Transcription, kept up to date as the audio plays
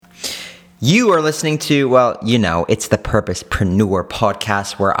You are listening to, well, it's the Purposepreneur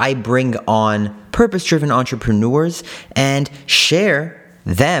podcast where I bring on purpose-driven entrepreneurs and share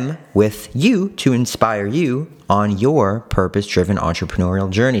them with you to inspire you on your purpose-driven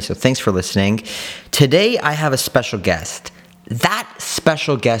entrepreneurial journey. So thanks for listening. Today, I have a special guest. That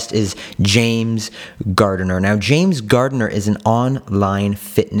special guest is James Gardinerr. Now, James Gardinerr is an online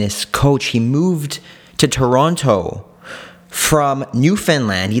fitness coach. He moved to Toronto from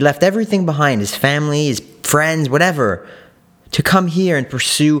Newfoundland. He left everything behind, his family, his friends, whatever, to come here and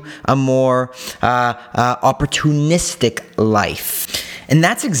pursue a more opportunistic life. And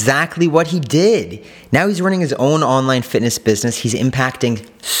that's exactly what he did. Now he's running his own online fitness business. He's impacting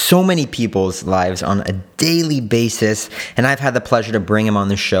so many people's lives on a daily basis. And I've had the pleasure to bring him on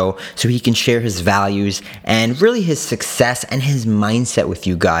the show so he can share his values and really his success and his mindset with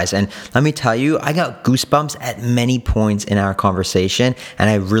you guys. And let me tell you, I got goosebumps at many points in our conversation, and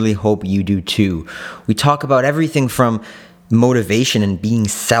I really hope you do too. We talk about everything from motivation and being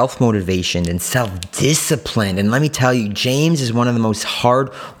self-motivated and self-disciplined. And let me tell you, James is one of the most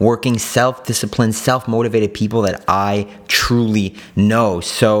hard-working, self-disciplined, self-motivated people that I truly know.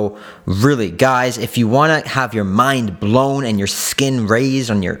 So really, guys, if you want to have your mind blown and your skin raised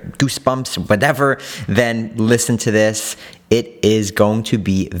on your goosebumps or whatever, then listen to this. It is going to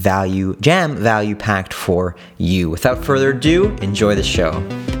be value-packed for you. Without further ado, enjoy the show.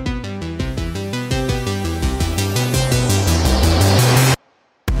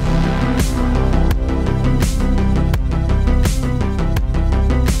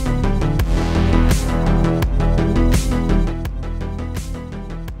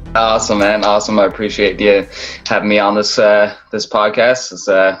 Awesome, man. Awesome. I appreciate you having me on this podcast. It's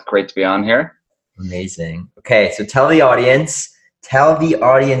great to be on here. Amazing. Okay, so tell the audience,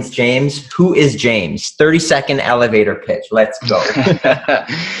 James, who is James? 30-second elevator pitch. Let's go.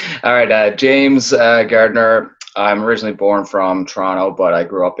 All right, James Gardinerr. I'm originally born from Toronto, but I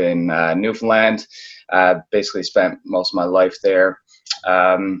grew up in Newfoundland. Basically spent most of my life there.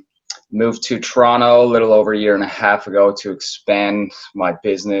 Moved to Toronto a little over a year and a half ago to expand my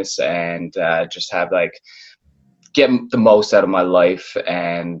business and just get the most out of my life,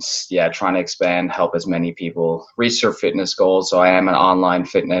 and trying to expand, help as many people reach their fitness goals. So I am an online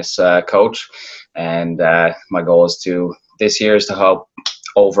fitness coach, and my goal is this year is to help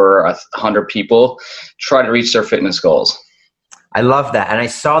over 100 people try to reach their fitness goals. I love that. And I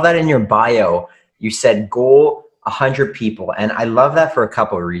saw that in your bio. You said goal 100 people. And I love that for a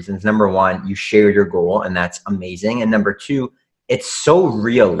couple of reasons. Number one, you shared your goal, and that's amazing. And number two, it's so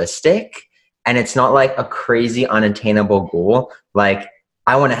realistic, and it's not like a crazy unattainable goal. Like,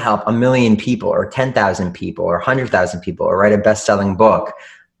 I want to help 1 million people or 10,000 people or 100,000 people or write a best-selling book,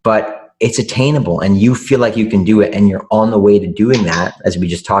 but it's attainable and you feel like you can do it, and you're on the way to doing that, as we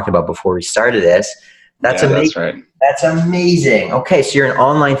just talked about before we started this. That's amazing. That's right. That's amazing. Okay, so you're an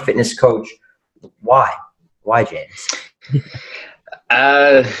online fitness coach. Why? Why, James?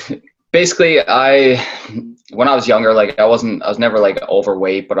 Basically, when I was younger, I was never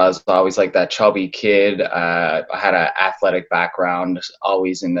overweight, but I was always like that chubby kid. I had an athletic background,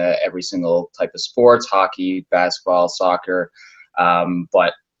 always in every single type of sports, hockey, basketball, soccer,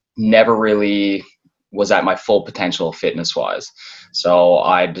 but never really was at my full potential fitness-wise. So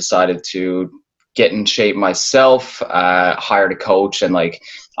I decided to get in shape myself, hired a coach, and I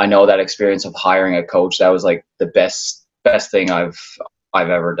know that experience of hiring a coach, that was the best thing I've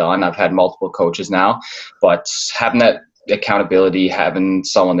ever done. I've had multiple coaches now, but having that accountability, having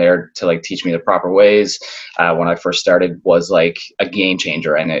someone there to teach me the proper ways when I first started was a game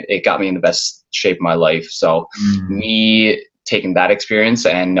changer, and it got me in the best shape of my life. So me taking that experience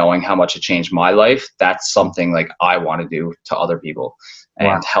and knowing how much it changed my life, that's something I want to do to other people.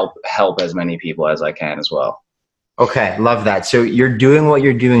 Wow. And help as many people as I can as well. Okay, love that. So you're doing what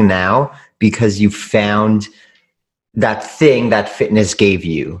you're doing now because you found that thing that fitness gave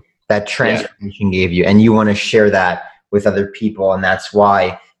you, that transformation gave you, and you want to share that with other people, and that's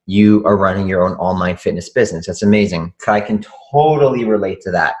why you are running your own online fitness business. That's amazing. I can totally relate to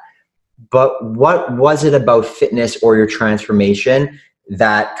that. But what was it about fitness or your transformation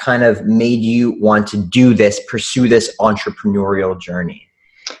that kind of made you want to do this, pursue this entrepreneurial journey?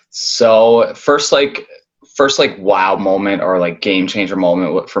 So first wow moment or game changer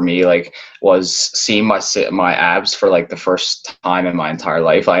moment for me was seeing my abs for the first time in my entire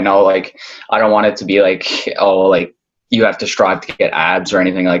life. I know I don't want it to be you have to strive to get abs or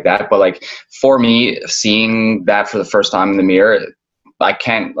anything like that, but for me, seeing that for the first time in the mirror, I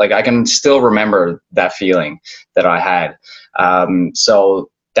can still remember that feeling that I had. So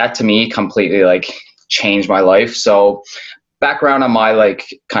that to me completely changed my life. So background on my like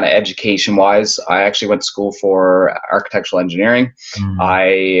kind of education wise, I actually went to school for architectural engineering.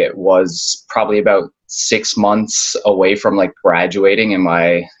 I was probably about 6 months away from like graduating in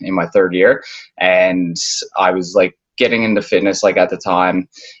my third year, and I was like getting into fitness like at the time,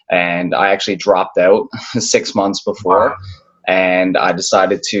 and I actually dropped out 6 months before. Wow. And I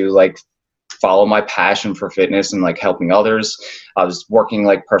decided to like follow my passion for fitness and like helping others. I was working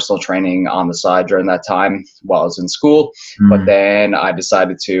like personal training on the side during that time while I was in school, but then I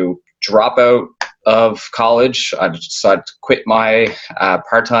decided to drop out of college. I decided to quit my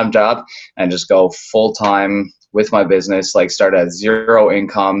part-time job and just go full-time with my business, like start at zero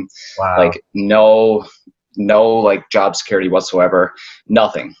income, Wow. like no like job security whatsoever,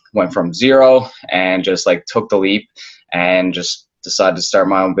 nothing. Went from zero and just like took the leap and just decided to start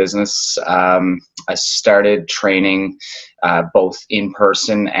my own business. I started training both in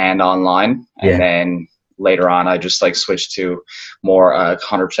person and online, and then later on I just like switched to more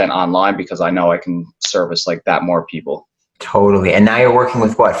 100% online because I know I can service like that more people. Totally. And now you're working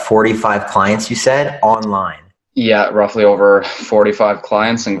with what, 45 clients you said online? Yeah, roughly over 45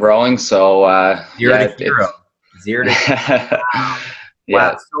 clients and growing. So Zero to hero. Zero to hero.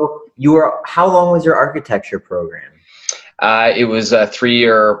 Yeah. Wow. So how long was your architecture program? It was a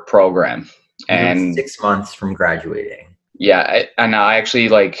 3-year program, and 6 months from graduating. Yeah, and I actually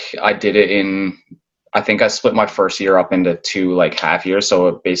I did it in, I think I split my first year up into 2 like half years, so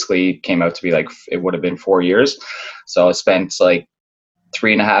it basically came out to be like it would have been 4 years. So I spent like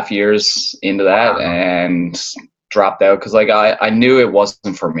 3.5 years into that and dropped out because like I knew it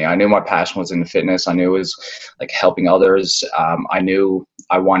wasn't for me. I knew my passion was in the fitness. I knew it was like helping others. I knew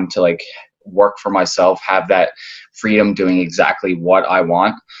I wanted to like work for myself, have that freedom doing exactly what I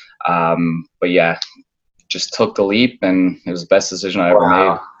want. But yeah, just took the leap, and it was the best decision I ever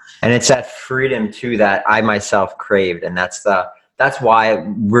made. And it's that freedom too that I myself craved, and that's why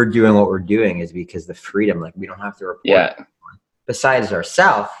we're doing what we're doing, is because the freedom, like we don't have to report to anyone besides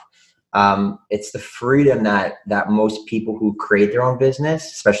ourselves. It's the freedom that most people who create their own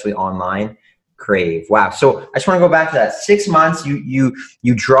business, especially online, crave. Wow. So I just want to go back to that 6 months you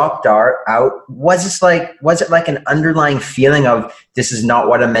dropped out. Was it like an underlying feeling of this is not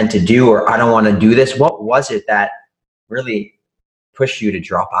what I'm meant to do, or I don't want to do this? What was it that really pushed you to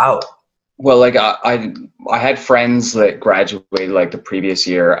drop out? Well, like I had friends that graduated like the previous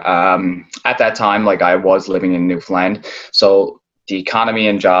year. At that time, like I was living in Newfoundland, so the economy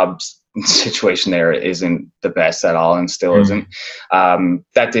and jobs situation there isn't the best at all, and still isn't.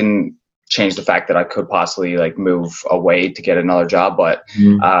 That didn't change the fact that I could possibly like move away to get another job, but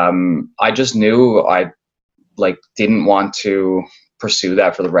I just knew I like didn't want to pursue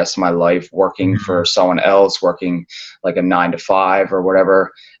that for the rest of my life, working for someone else, working like a 9 to 5 or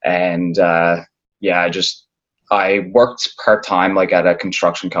whatever. And yeah, I worked part-time like at a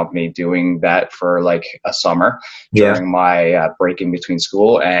construction company doing that for like a summer during my break in between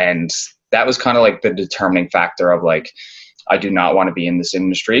school, and that was kind of like the determining factor of like I do not want to be in this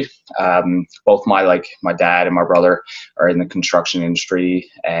industry. Both my dad and my brother are in the construction industry,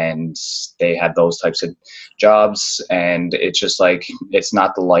 and they had those types of jobs, and it's just like it's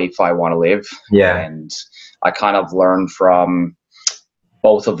not the life I want to live. And I kind of learned from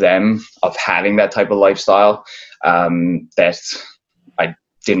both of them of having that type of lifestyle, that I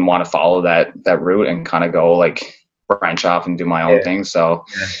didn't want to follow that route and kind of go like branch off and do my own thing. So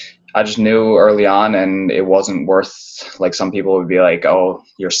I just knew early on, and it wasn't worth, like some people would be like, oh,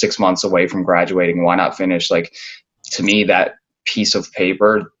 you're 6 months away from graduating, why not finish? Like, to me, that piece of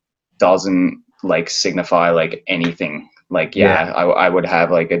paper doesn't like signify like anything. Like, I would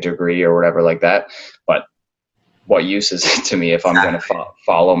have like a degree or whatever like that, but what use is it to me if I'm going to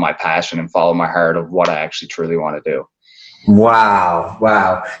follow my passion and follow my heart of what I actually truly want to do?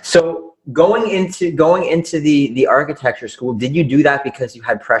 Wow. So going into the architecture school, did you do that because you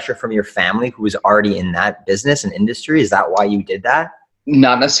had pressure from your family who was already in that business and industry? Is that why you did that?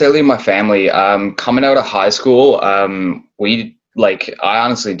 Not necessarily my family. Coming out of high school, I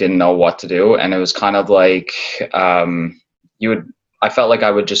honestly didn't know what to do, and it was kind of like I felt like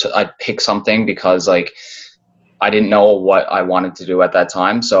I'd pick something because like I didn't know what I wanted to do at that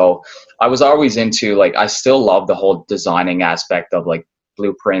time. So I was always into like, I still love the whole designing aspect of like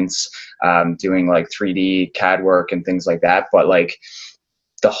blueprints, doing like 3D CAD work and things like that. But like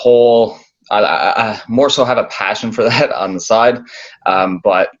the whole, I more so have a passion for that on the side.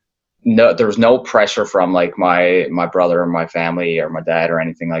 But no, there was no pressure from like my brother or my family or my dad or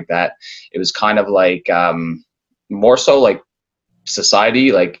anything like that. It was kind of like, more so like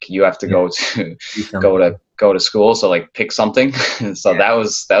society, like you have to go to school, so like pick something. So that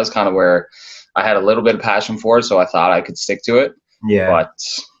was kind of where I had a little bit of passion for it, so I thought I could stick to it. Yeah. But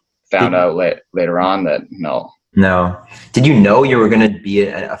found out later on that no. No. Did you know you were going to be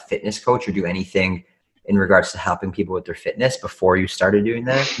a fitness coach or do anything in regards to helping people with their fitness before you started doing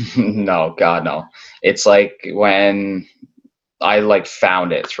that? No, God, no. It's like when I like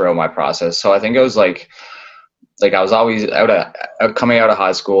found it throughout my process. So I think it was like I was always coming out of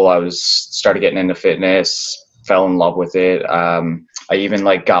high school. I was started getting into fitness, fell in love with it. I even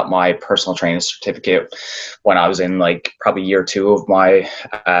like got my personal training certificate when I was in like probably year 2 of my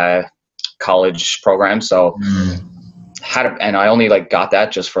college program. So and I only like got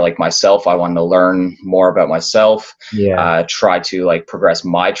that just for like myself. I wanted to learn more about myself, try to like progress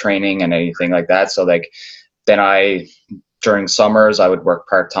my training and anything like that. So like then during summers, I would work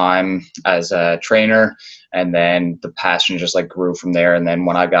part-time as a trainer, and then the passion just like grew from there. And then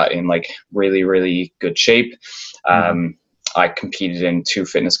when I got in like really, really good shape, I competed in 2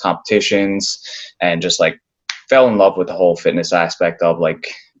 fitness competitions and just like fell in love with the whole fitness aspect of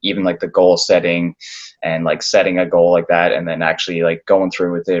like even like the goal setting and like setting a goal like that, and then actually like going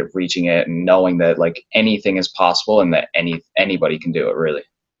through with it, reaching it, and knowing that like anything is possible and that anybody can do it, really.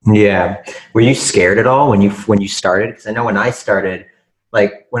 Yeah. Were you scared at all when you started? Because I know when I started,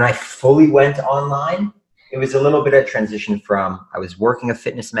 like when I fully went online, it was a little bit of transition from I was working a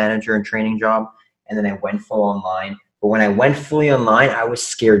fitness manager and training job, and then I went full online. But when I went fully online, I was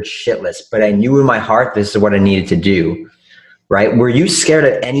scared shitless. But I knew in my heart this is what I needed to do. Right? Were you scared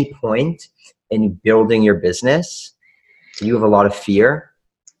at any point in building your business? Did you have a lot of fear?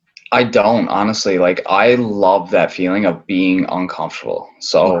 I don't, honestly. Like I love that feeling of being uncomfortable.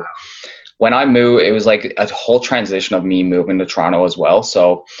 So when I moved, it was like a whole transition of me moving to Toronto as well.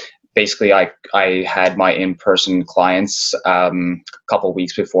 So basically I had my in-person clients a couple of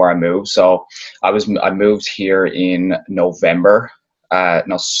weeks before I moved. So I moved here in November.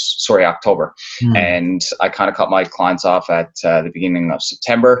 October. And I kind of cut my clients off at the beginning of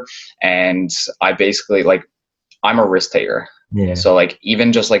September. And I basically like, I'm a risk taker. Yeah. So like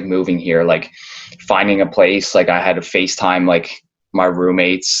even just like moving here, like finding a place, like I had to FaceTime like my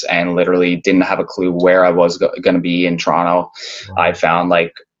roommates and literally didn't have a clue where I was going to be in Toronto. Wow. I found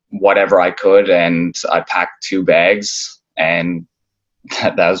like whatever I could and I packed 2 bags and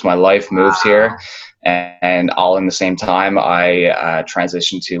that was my life. Moved here, and all in the same time I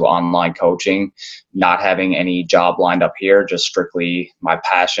transitioned to online coaching, not having any job lined up here, just strictly my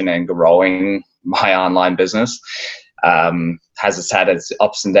passion and growing my online business. Has it had its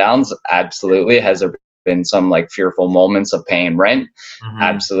ups and downs? Absolutely. Has there been some like fearful moments of paying rent?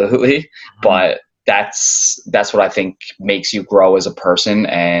 Absolutely. But that's what I think makes you grow as a person,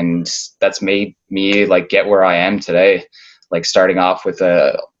 and that's made me like get where I am today. Like starting off with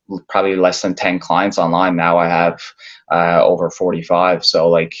probably less than 10 clients online. Now I have over 45. So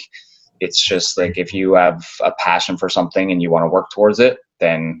like it's just like if you have a passion for something and you want to work towards it,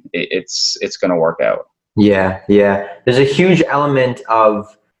 then it's going to work out. Yeah. There's a huge element of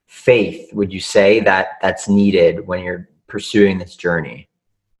faith, would you say, that's needed when you're pursuing this journey?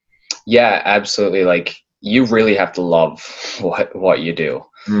 Yeah, absolutely. Like you really have to love what you do.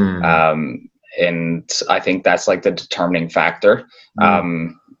 And I think that's like the determining factor.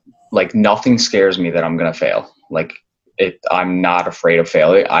 Like nothing scares me that I'm going to fail. Like I'm not afraid of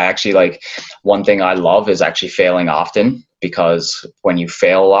failure. I actually like one thing I love is actually failing often, because when you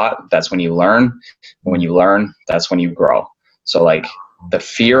fail a lot, that's when you learn. When you learn, that's when you grow. So like the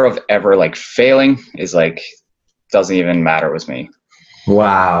fear of ever like failing is like, doesn't even matter with me.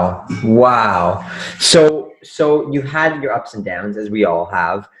 Wow. So you had your ups and downs, as we all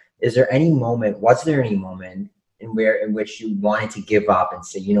have. Was there any moment in which you wanted to give up and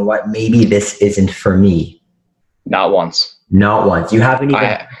say, you know what, maybe this isn't for me? Not once. Not once. You haven't even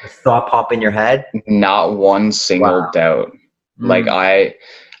had a thought pop in your head? Not one single doubt. Like I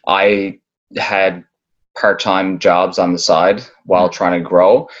had part-time jobs on the side while trying to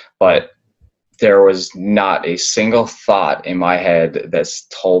grow, but there was not a single thought in my head that's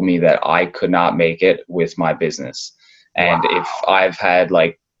told me that I could not make it with my business. And if I've had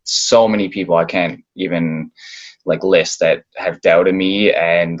like so many people I can't even like list that have doubted me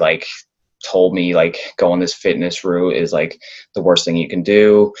and like told me like going this fitness route is like the worst thing you can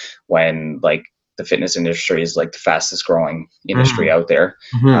do, when like the fitness industry is like the fastest growing industry out there.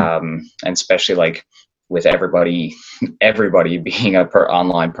 And especially like with everybody being a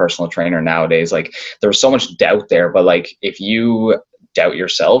online personal trainer nowadays, like there's so much doubt there, but like if you doubt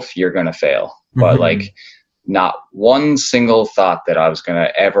yourself, you're going to fail. But like not one single thought that I was going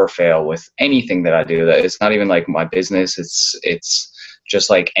to ever fail with anything that I do. That it's not even like my business. It's just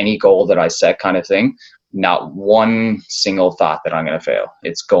like any goal that I set kind of thing. Not one single thought that I'm going to fail.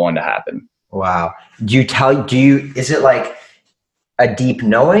 It's going to happen. Wow. Is it like a deep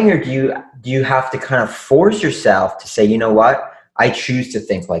knowing, or do you have to kind of force yourself to say, you know what, I choose to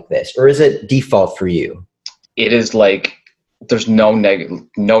think like this, or is it default for you? It is like there's no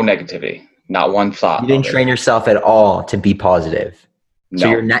negativity, not one You thought didn't of it. train yourself at all to be positive.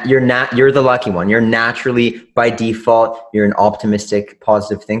 So No. you're the lucky one. You're naturally, by default, you're an optimistic,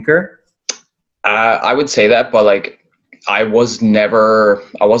 positive thinker. I would say that, but like I wasn't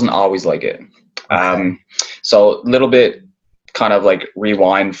always like it. Okay. Um, so a little bit kind of like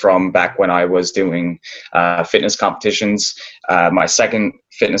rewind from back when I was doing fitness competitions. My second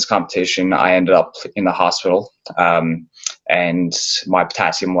fitness competition, I ended up in the hospital, and my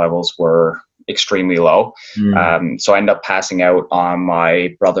potassium levels were extremely low. Mm. So I ended up passing out on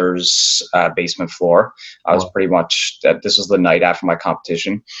my brother's basement floor. I was Wow. pretty much, this was the night after my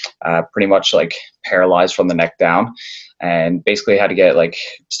competition, pretty much like paralyzed from the neck down, and basically had to get like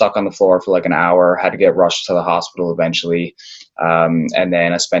stuck on the floor for like an hour, had to get rushed to the hospital eventually. And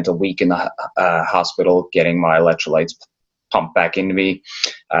then I spent a week in the hospital getting my electrolytes pumped back into me.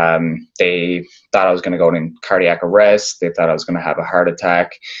 They thought I was going to go in cardiac arrest. They thought I was going to have a heart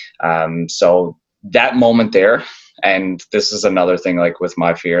attack. So that moment there, and this is another thing, like with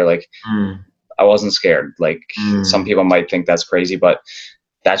my fear, like Mm. I wasn't scared. Like some Mm. people might think that's crazy, but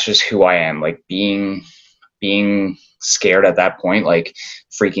that's just who I am. Like being scared at that point, like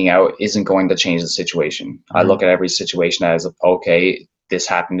freaking out, isn't going to change the situation. I Mm. look at every situation as, okay, this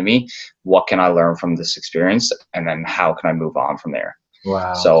happened to me. What can I learn from this experience? And then how can I move on from there?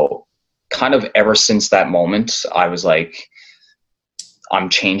 Wow. So kind of ever since that moment, I was like, I'm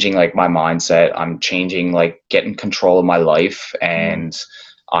changing like my mindset. I'm changing, like getting control of my life, Mm. and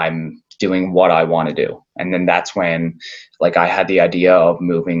I'm doing what I want to do. And then that's when like I had the idea of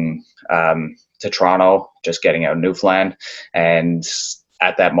moving to Toronto, just getting out of Newfoundland. And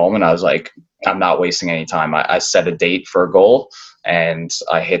at that moment, I was like, I'm not wasting any time. I set a date for a goal, and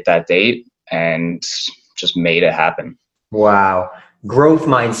I hit that date and just made it happen. Wow. Growth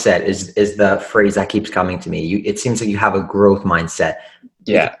mindset is the phrase that keeps coming to me. It seems like you have a growth mindset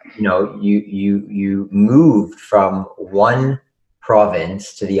because, Yeah. you moved from one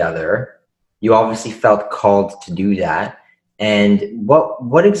province to the other. You obviously felt called to do that. And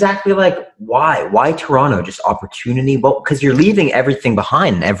what exactly, like, why Toronto? Just opportunity? Well, because you're leaving everything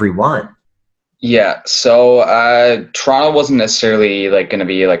behind and everyone. Yeah, so Toronto wasn't necessarily like going to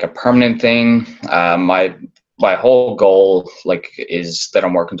be like a permanent thing. My whole goal, like, is that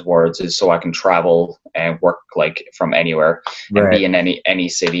I'm working towards, is so I can travel and work like from anywhere and Right. be in any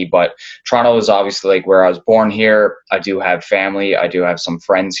city. But Toronto is obviously like where I was born here. I do have family. I do have some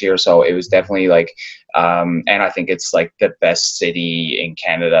friends here, so it was definitely like, and I think it's like the best city in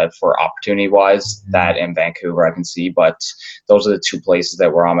Canada for opportunity wise. That and Vancouver, I can see, but those are the two places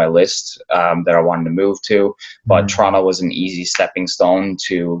that were on my list that I wanted to move to. But Mhm. Toronto was an easy stepping stone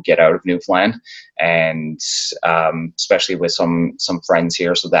to get out of Newfoundland, and especially with some friends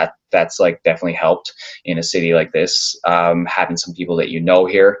here. So that's like definitely helped in a city like this, having some people that you know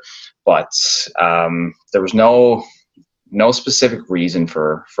here. But there was no specific reason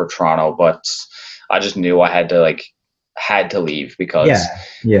for Toronto, but I just knew I had to leave because Yeah.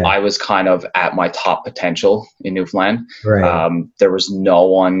 Yeah. I was kind of at my top potential in Newfoundland. Right. There was no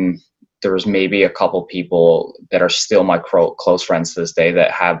one. There was maybe a couple people that are still my close friends to this day that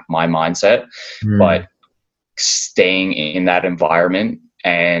have my mindset, Mm. but staying in that environment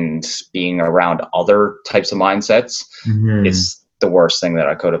and being around other types of mindsets Hmm. is the worst thing that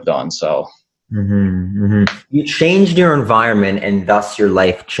I could have done. So Hmm. Hmm. You changed your environment, and thus your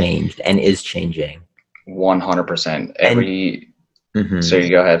life changed and is changing. 100%. And So mhm. you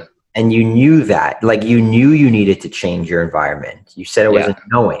go ahead. And you knew that, like, you knew you needed to change your environment. You said it Yeah. wasn't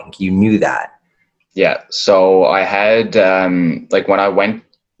knowing. You knew that. Yeah. So I had, like when I went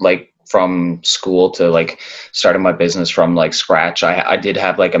like from school to like starting my business from like scratch, I did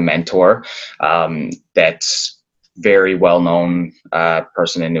have like a mentor, that's very well known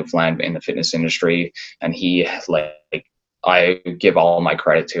person in Newfoundland in the fitness industry. And he like, I give all my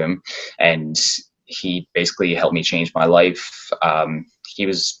credit to him, and he basically helped me change my life. He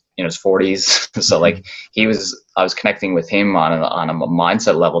was in his 40s. So like I was connecting with him on a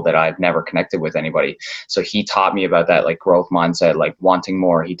mindset level that I've never connected with anybody. So he taught me about that like growth mindset, like wanting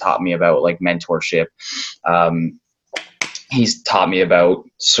more. He taught me about like mentorship. Um, he's taught me about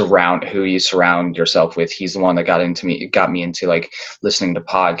who you surround yourself with. He's the one that got me into like listening to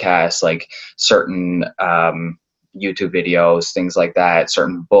podcasts, like certain YouTube videos, things like that,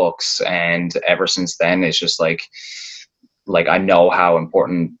 certain books. And ever since then, it's just like I know how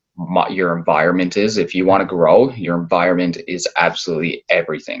important your environment is. If you want to grow, your environment is absolutely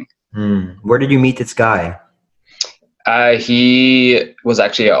everything. Where did you meet this guy? He was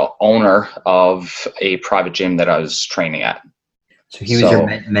actually a owner of a private gym that I was training at. So he was your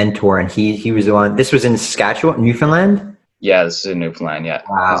So mentor, and he was the one. This was in Saskatchewan, Newfoundland. yeah, this is in Newfoundland. Yeah,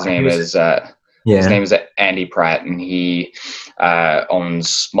 Wow. his And he name was, is yeah. Andy Pratt, and he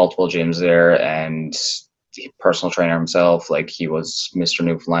owns multiple gyms there, and personal trainer himself. Like he was Mr.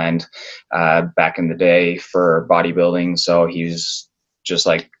 Newfoundland back in the day for bodybuilding. So he's just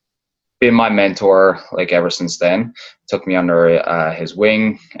like been my mentor like ever since then. Took me under his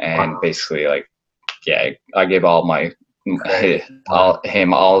wing, and Wow. basically like yeah, I give all my Credit.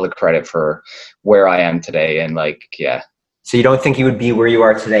 all the credit for where I am today, and like yeah. So you don't think you would be where you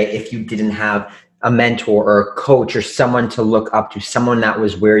are today if you didn't have a mentor or a coach or someone to look up to, someone that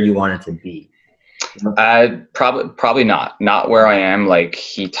was where you wanted to be? Probably not where I am. Like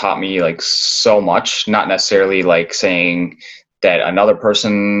he taught me like so much, not necessarily like saying that another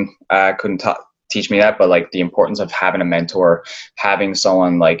person couldn't teach me that, but like the importance of having a mentor, having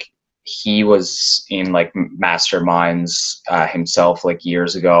someone like he was in like masterminds himself like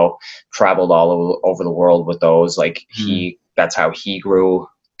years ago, traveled all over the world with those. Like that's how he grew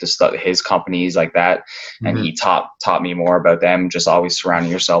his companies like that. And Mm-hmm. he taught me more about them. Just always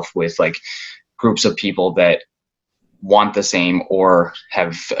surrounding yourself with like groups of people that want the same or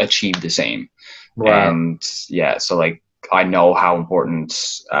have achieved the same. Wow. And yeah, so like I know how important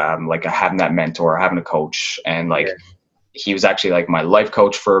like having that mentor, having a coach, and like Yeah. he was actually like my life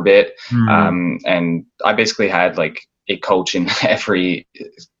coach for a bit. Mm. And I basically had like a coach in every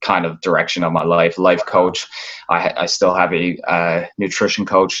kind of direction of my life coach. I still have a nutrition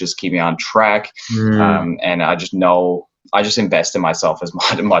coach, just keep me on track. Mm. And I just invest in myself as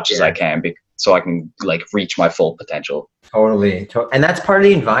much as I Yeah. can, so I can like reach my full potential. Totally. And that's part of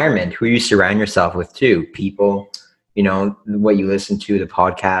the environment, who you surround yourself with too. People, what you listen to, the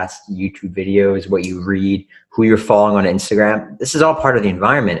podcast, YouTube videos, what you read, who you're following on Instagram. This is all part of the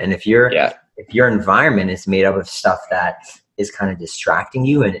environment. And if your environment is made up of stuff that is kind of distracting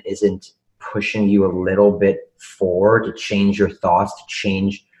you and isn't pushing you a little bit forward to change your thoughts,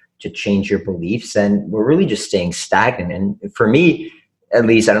 to change your beliefs, then we're really just staying stagnant. And for me, at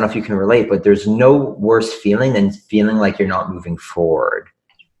least, I don't know if you can relate, but there's no worse feeling than feeling like you're not moving forward.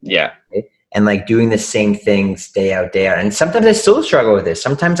 Yeah. Right? And like doing the same things day out, day out. And sometimes I still struggle with this.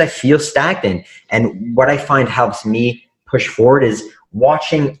 Sometimes I feel stagnant. And what I find helps me push forward is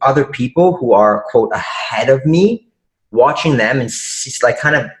watching other people who are, quote, ahead of me, watching them and like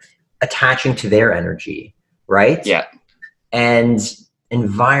kind of attaching to their energy. Right. Yeah. And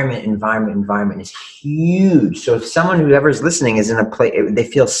environment is huge. So if someone whoever is listening is in a place, they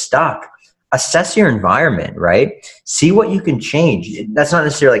feel stuck, assess your environment, right? See what you can change. That's not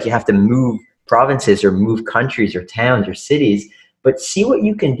necessarily like you have to move provinces or move countries or towns or cities, but see what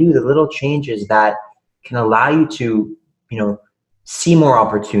you can do, the little changes that can allow you to, see more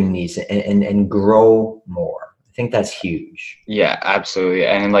opportunities and grow more. I think that's huge. Yeah, absolutely.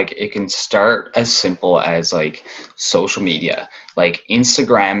 And like it can start as simple as like social media. Like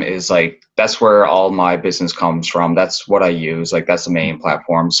Instagram is like that's where all my business comes from. That's what I use. Like that's the main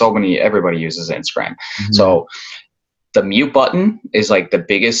platform. Everybody uses Instagram. Mm-hmm. So the mute button is like the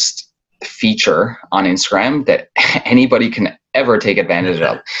biggest feature on Instagram that anybody can ever take advantage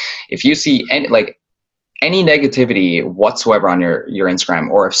of. If you see any negativity whatsoever on your Instagram,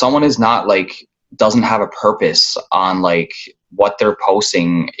 or if someone is not like doesn't have a purpose on like what they're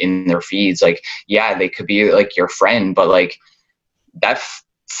posting in their feeds, like yeah, they could be like your friend, but like that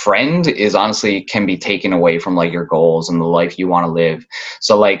friend is honestly can be taken away from like your goals and the life you want to live.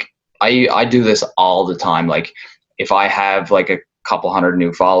 So like I do this all the time. Like if I have like a couple hundred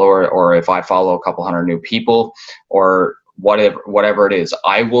new followers, or if I follow a couple hundred new people, or whatever it is,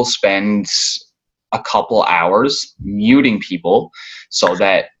 I will spend a couple hours muting people so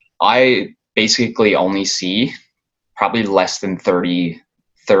that I basically only see probably less than 30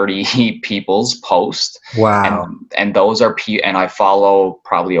 people's posts. Wow. And those are and I follow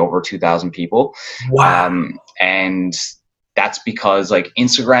probably over 2,000 people. Wow. And that's because like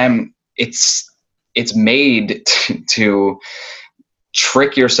Instagram, it's made to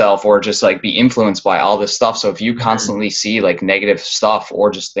trick yourself or just like be influenced by all this stuff. So if you constantly see like negative stuff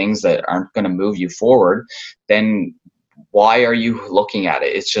or just things that aren't going to move you forward, then why are you looking at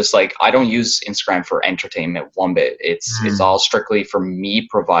it? It's just like, I don't use Instagram for entertainment one bit. It's all strictly for me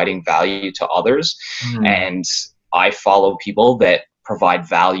providing value to others. And I follow people that provide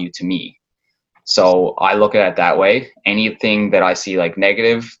value to me. So I look at it that way. Anything that I see like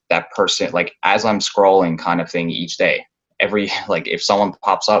negative, that person, like as I'm scrolling kind of thing each day, like if someone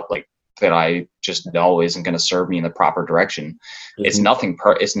pops up, like that I just know isn't going to serve me in the proper direction. It's nothing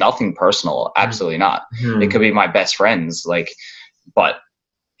personal. Absolutely not. It could be my best friends. Like, but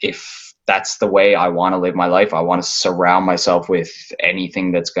if that's the way I want to live my life, I want to surround myself with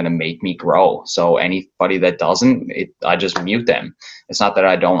anything that's going to make me grow. So anybody that doesn't, I just mute them. It's not that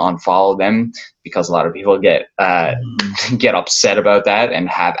I don't unfollow them, because a lot of people get upset about that and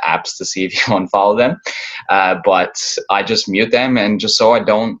have apps to see if you unfollow them. But I just mute them, and just so I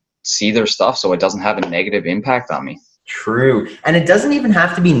don't see their stuff, so it doesn't have a negative impact on me. True. And it doesn't even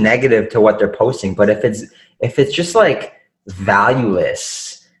have to be negative to what they're posting, but if it's just like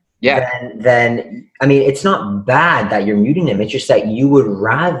valueless, then I mean, it's not bad that you're muting them. It's just that you would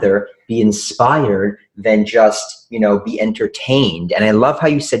rather be inspired than just, be entertained. And I love how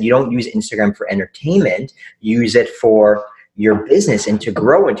you said you don't use Instagram for entertainment. You use it for your business and to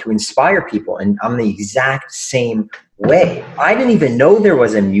grow and to inspire people. And I'm the exact same way. I didn't even know there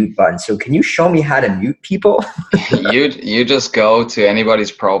was a mute button. So can you show me how to mute people? You just go to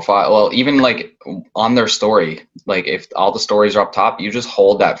anybody's profile. Well, even like on their story, like if all the stories are up top, you just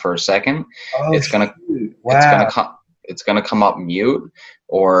hold that for a second. Oh, it's gonna wow. it's gonna come up mute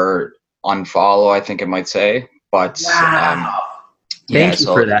or unfollow, I think it might say. But wow. yeah, Thank you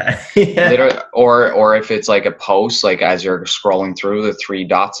for that. Yeah. Literally, or if it's like a post, like as you're scrolling through the 3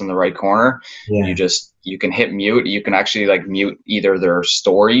 dots in the right corner, you can hit mute. You can actually like mute either their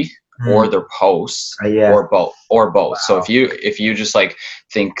story or their posts, or both. Wow. So if you just like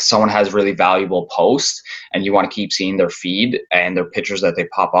think someone has really valuable posts and you want to keep seeing their feed and their pictures that they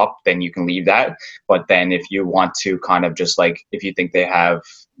pop up, then you can leave that. But then if you want to kind of just like, if you think they have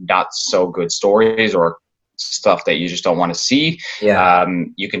not so good stories or stuff that you just don't want to see,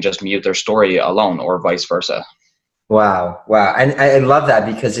 you can just mute their story alone, or vice versa. Wow. And I love that,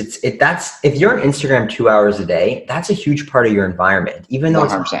 because that's if you're on Instagram 2 hours a day, that's a huge part of your environment. Even though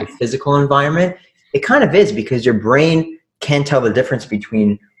 100%. It's not your physical environment, it kind of is, because your brain can't tell the difference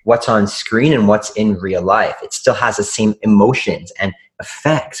between what's on screen and what's in real life. It still has the same emotions and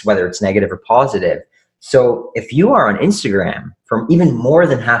effects, whether it's negative or positive. So if you are on Instagram for even more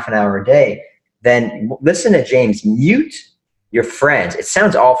than half an hour a day, then listen to James. Mute your friends. It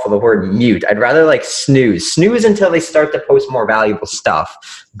sounds awful, the word mute. I'd rather like snooze until they start to post more valuable stuff.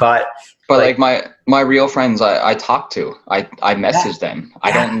 But like my real friends, I talk to, I message them.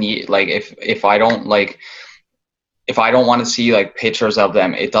 I don't need, like, if I don't want to see like pictures of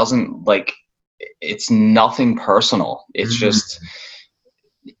them, it doesn't, like, it's nothing personal. It's just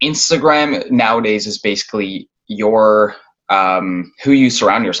Instagram nowadays is basically your who you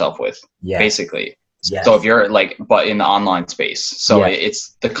surround yourself with, basically. Yes. So if you're like, but in the online space, so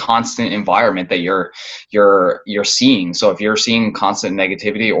it's the constant environment that you're seeing. So if you're seeing constant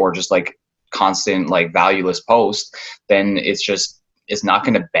negativity or just like constant like valueless posts, then it's not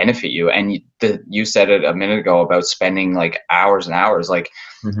going to benefit you. And you said it a minute ago about spending like hours and hours. Like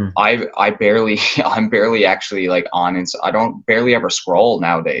I'm barely actually like on, I don't barely ever scroll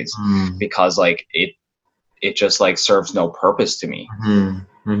nowadays because like it just like serves no purpose to me.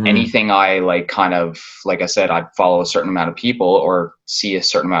 Anything I like, kind of, like I said, I follow a certain amount of people or see a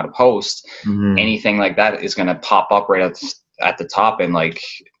certain amount of posts, anything like that is going to pop up right at the top. And like,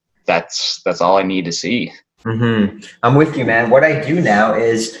 that's all I need to see. I'm with you, man. What I do now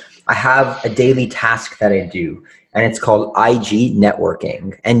is I have a daily task that I do, and it's called IG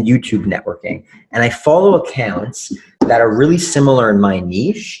networking and YouTube networking. And I follow accounts that are really similar in my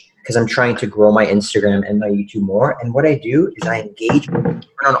niche, because I'm trying to grow my Instagram and my YouTube more. And what I do is I engage, turn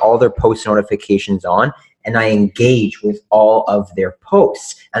on all their post notifications on, and I engage with all of their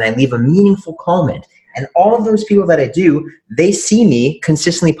posts, and I leave a meaningful comment. And all of those people that I do, they see me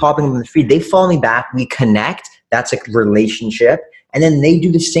consistently popping up in the feed. They follow me back. We connect. That's a relationship. And then they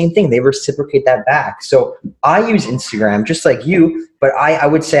do the same thing. They reciprocate that back. So I use Instagram just like you, but I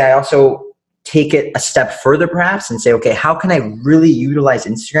would say I also take it a step further perhaps and say, okay, how can I really utilize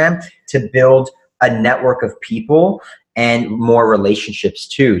Instagram to build a network of people and more relationships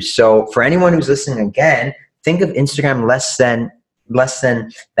too? So for anyone who's listening, again, think of Instagram less than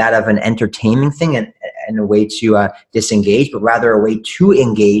that of an entertainment thing and a way to disengage, but rather a way to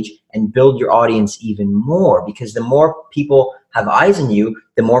engage and build your audience even more. Because the more people have eyes on you,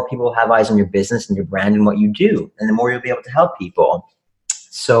 the more people have eyes on your business and your brand and what you do, and the more you'll be able to help people.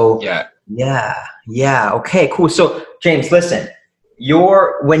 So yeah. Okay, cool. So James, listen,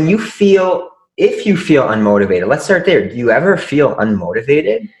 if you feel unmotivated, let's start there. Do you ever feel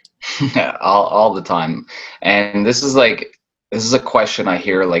unmotivated? Yeah, all the time. And this is a question I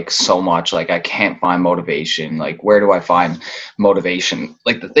hear like so much. Like, I can't find motivation. Like, where do I find motivation?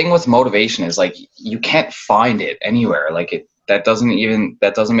 Like, the thing with motivation is like, you can't find it anywhere. Like, that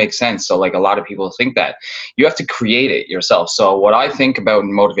doesn't make sense. So like a lot of people think that you have to create it yourself. So what I think about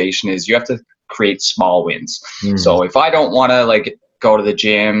motivation is you have to create small wins. So if I don't want to like go to the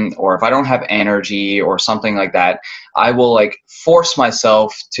gym, or if I don't have energy or something like that, I will like force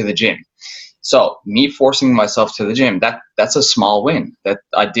myself to the gym. So me forcing myself to the gym, that's a small win that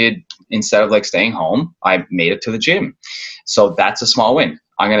I did. Instead of like staying home, I made it to the gym. So that's a small win.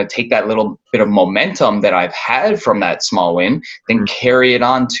 I'm going to take that little bit of momentum that I've had from that small win, then carry it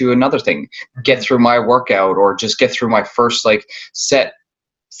on to another thing, get through my workout, or just get through my first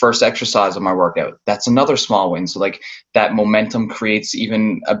exercise of my workout. That's another small win. So like that momentum creates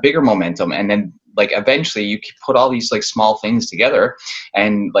even a bigger momentum. And then like eventually you put all these like small things together,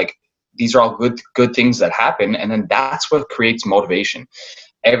 and like these are all good things that happen. And then that's what creates motivation.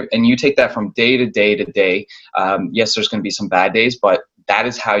 And you take that from day to day to day. Yes, there's going to be some bad days, but that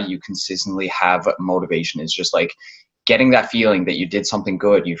is how you consistently have motivation, is just like getting that feeling that you did something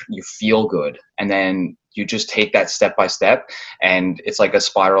good, you feel good, and then you just take that step by step, and it's like a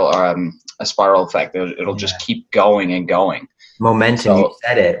spiral effect. It'll just keep going and going. Momentum, you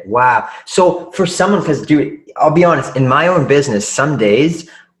said it. Wow. So for someone, because dude, I'll be honest, in my own business, some days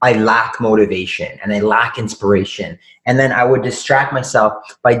I lack motivation and I lack inspiration. And then I would distract myself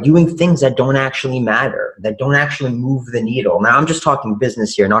by doing things that don't actually matter, that don't actually move the needle. Now I'm just talking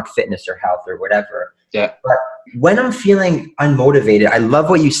business here, not fitness or health or whatever. Yeah. But when I'm feeling unmotivated, I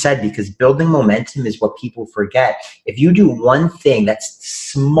love what you said, because building momentum is what people forget. If you do one thing, that's the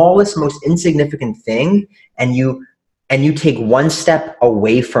smallest, most insignificant thing, and you take one step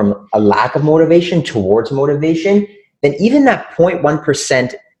away from a lack of motivation towards motivation, then even that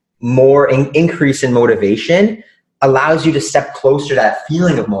 0.1% more increase in motivation allows you to step closer to that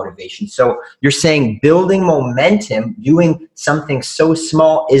feeling of motivation. So you're saying building momentum, doing something so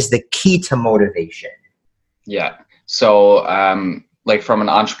small, is the key to motivation. Yeah. So like from an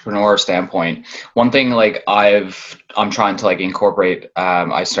entrepreneur standpoint, one thing like I'm trying to like incorporate,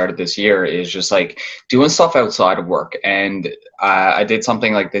 I started this year, is just like doing stuff outside of work. And I did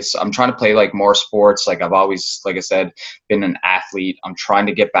something like this. I'm trying to play like more sports. Like I've always, like I said, been an athlete. I'm trying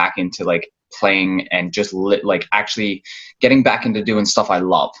to get back into like playing and just like actually getting back into doing stuff I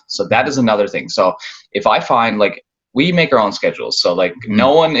love. So that is another thing. So if I find like, we make our own schedules. So like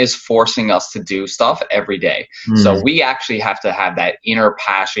no one is forcing us to do stuff every day. So we actually have to have that inner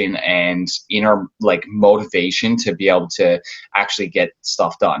passion and inner like motivation to be able to actually get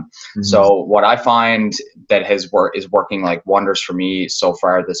stuff done. So what I find that is working like wonders for me so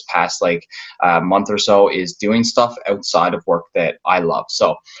far this past like month or so is doing stuff outside of work that I love.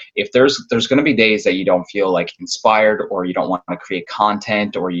 So if there's going to be days that you don't feel like inspired, or you don't want to create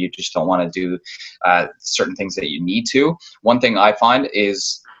content, or you just don't want to do certain things that you need to, one thing I find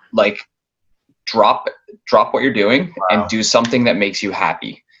is like drop what you're doing and do something that makes you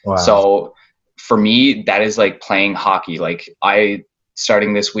happy. So for me, that is like playing hockey. Like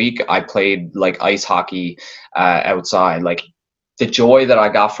starting this week, I played like ice hockey outside. Like the joy that I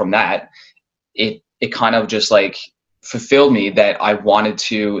got from that, it kind of just like fulfilled me, that I wanted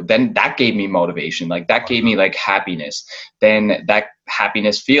to, then that gave me motivation. Like that gave me like happiness. Then that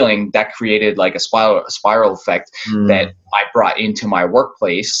happiness feeling, that created like a spiral effect that I brought into my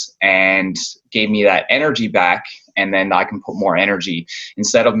workplace and gave me that energy back. And then I can put more energy,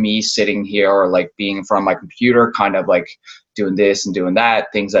 instead of me sitting here or like being in front of my computer, kind of like doing this and doing that,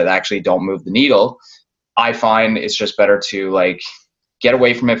 things that actually don't move the needle. I find it's just better to like get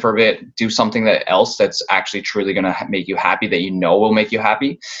away from it for a bit, do something else that's actually truly going to make you happy, that you know will make you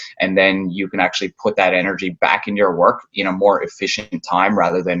happy. And then you can actually put that energy back into your work in a more efficient time,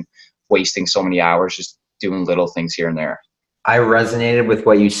 rather than wasting so many hours just doing little things here and there. I resonated with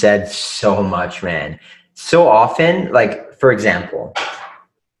what you said so much, man. So often, like for example,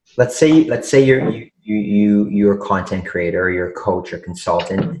 let's say you're a content creator, or you're a coach or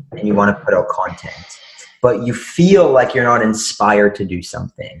consultant, and you want to put out content, but you feel like you're not inspired to do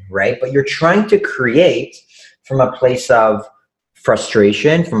something, right? But you're trying to create from a place of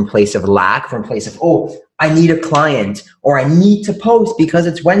frustration, from a place of lack, from a place of, oh, I need a client, or I need to post because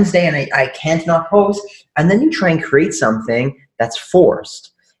it's Wednesday and I can't not post. And then you try and create something that's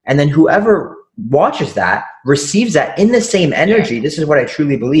forced. And then whoever watches that receives that in the same energy. This is what I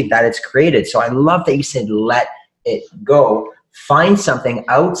truly believe, that it's created. So I love that you said, let it go. Find something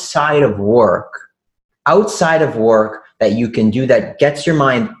outside of work that you can do, that gets your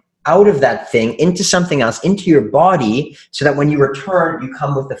mind out of that thing into something else, into your body, so that when you return, you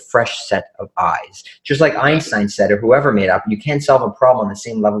come with a fresh set of eyes. Just like Einstein said, or whoever made up, you can't solve a problem on the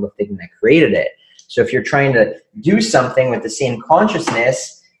same level of thinking that created it. So if you're trying to do something with the same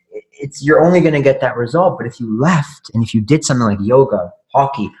consciousness, you're only going to get that result. But if you left and if you did something like yoga,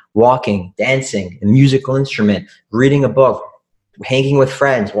 hockey, walking, dancing, a musical instrument, reading a book, hanging with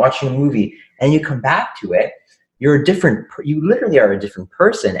friends, watching a movie, and you come back to it, you literally are a different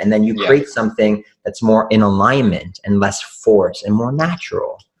person. And then you create something that's more in alignment and less forced and more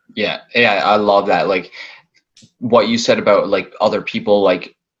natural. Yeah. I love that. Like what you said about like other people,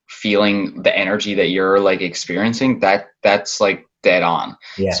 like feeling the energy that you're like experiencing, that's like dead on.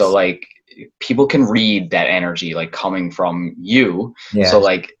 Yes. So like people can read that energy like coming from you. Yes. So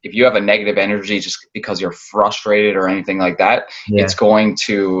like if you have a negative energy just because you're frustrated or anything like that, it's going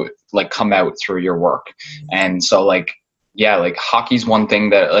to like come out through your work. And so like, yeah, like hockey's one thing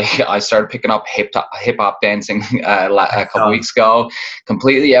that like I started picking up hip hop dancing a couple weeks ago,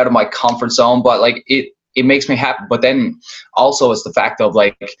 completely out of my comfort zone, but like it makes me happy. But then also it's the fact of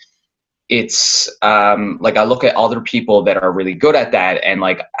like, it's like I look at other people that are really good at that and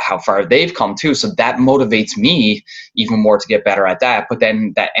like how far they've come too. So that motivates me even more to get better at that. But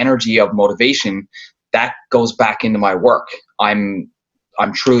then that energy of motivation, that goes back into my work. I'm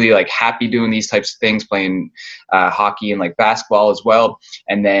truly like happy doing these types of things, playing hockey and like basketball as well.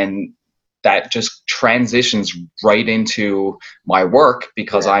 And then that just transitions right into my work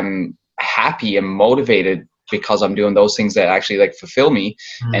because I'm happy and motivated because I'm doing those things that actually like fulfill me.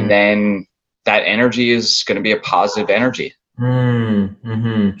 Mm-hmm. And then that energy is going to be a positive energy.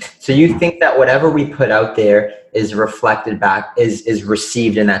 Mm-hmm. So you think that whatever we put out there is reflected back, is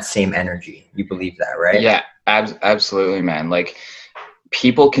received in that same energy. You believe that, right? Yeah, absolutely, man. Like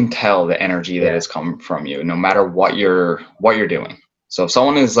people can tell the energy that is coming from you, no matter what you're doing. So if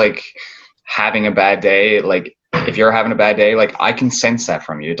someone is like having a bad day, like if you're having a bad day, like I can sense that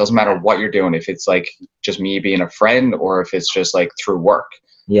from you. It doesn't matter what you're doing. If it's like just me being a friend or if it's just like through work.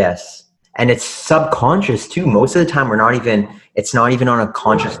 Yes. And it's subconscious too. Most of the time it's not even on a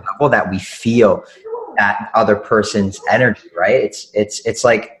conscious level that we feel that other person's energy, right? It's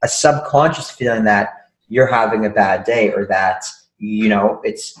like a subconscious feeling that you're having a bad day or that, you know,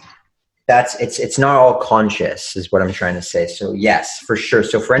 it's not all conscious is what I'm trying to say. So yes, for sure.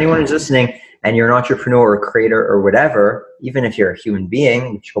 So for anyone who's listening and you're an entrepreneur or creator or whatever, even if you're a human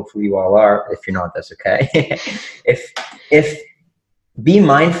being, which hopefully you all are, if you're not, that's okay. if be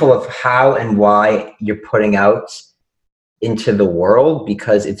mindful of how and why you're putting out into the world,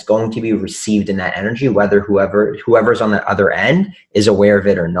 because it's going to be received in that energy, whether whoever's on the other end is aware of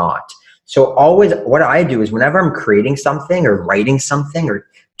it or not. So always what I do is whenever I'm creating something or writing something or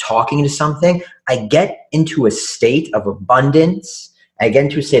talking to something, I get into a state of abundance. I get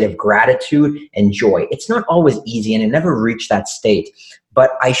into a state of gratitude and joy. It's not always easy and I never reach that state,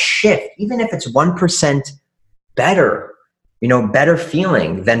 but I shift, even if it's 1% better, better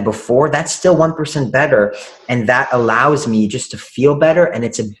feeling than before, that's still 1% better. And that allows me just to feel better. And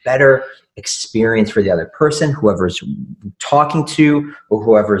it's a better experience for the other person, whoever's talking to, or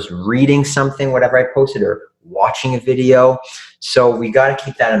whoever's reading something, whatever I posted, or watching a video. So we got to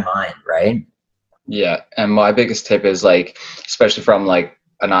keep that in mind, right? Yeah. And my biggest tip is like, especially from like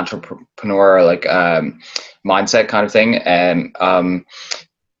an entrepreneur, like mindset kind of thing. And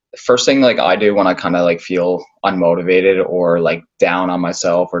first thing like I do when I kind of like feel unmotivated or like down on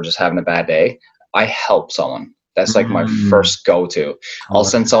myself or just having a bad day, I help someone. That's like my first go-to. I'll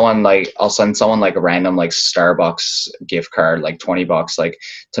send someone like a random like Starbucks gift card, like $20, like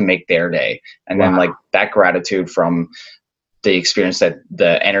to make their day. And then like that gratitude from the experience, that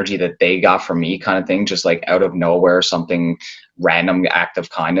the energy that they got from me kind of thing, just like out of nowhere, something random act of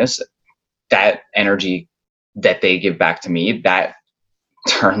kindness, that energy that they give back to me, that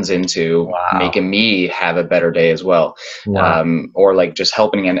turns into making me have a better day as well. Or like just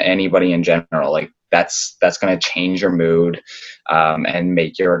helping anybody in general, like that's going to change your mood and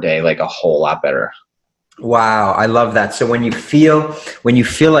make your day like a whole lot better. Wow, I love that. So when you feel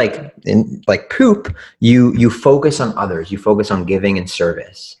like poop, you focus on others, you focus on giving and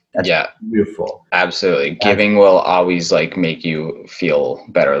service. That's beautiful. Absolutely. Giving will always like make you feel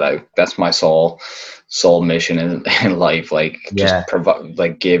better. Like that's my soul mission in life. Like just provide,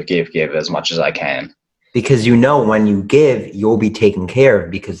 like give as much as I can. Because when you give, you'll be taken care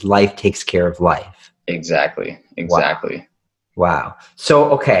of, because life takes care of life. Exactly. Wow.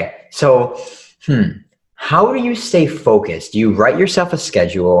 So, okay. So, how do you stay focused? Do you write yourself a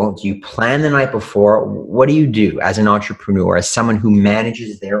schedule? Do you plan the night before? What do you do as an entrepreneur, as someone who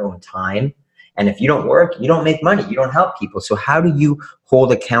manages their own time? And if you don't work, you don't make money, you don't help people. So how do you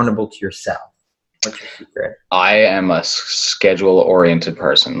hold accountable to yourself? What's your secret? I am a schedule-oriented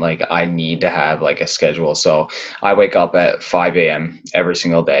person. Like I need to have like a schedule. So I wake up at 5 a.m. every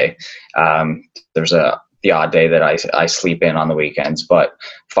single day. There's the odd day that I sleep in on the weekends, but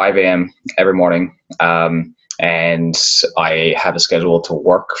 5 a.m. every morning. And I have a schedule to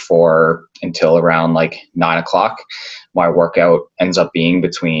work for until around like 9 o'clock. My workout ends up being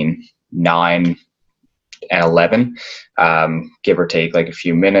between 9 and 11, give or take like a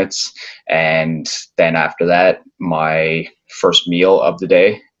few minutes. And then after that, my first meal of the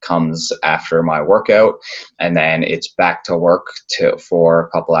day comes after my workout, and then it's back to work for a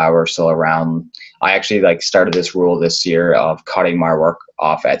couple hours. So around, I actually like started this rule this year of cutting my work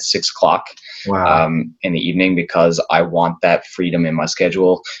off at 6 o'clock. Wow. In the evening, because I want that freedom in my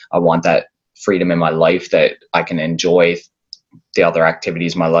schedule. I want that freedom in my life, that I can enjoy the other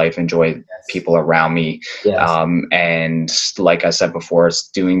activities in my life, enjoy people around me. Yes. And like I said before, it's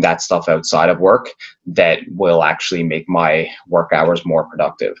doing that stuff outside of work that will actually make my work hours more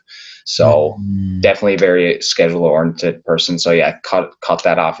productive. So definitely a very schedule oriented person. So yeah, cut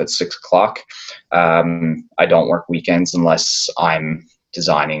that off at 6 o'clock. I don't work weekends unless I'm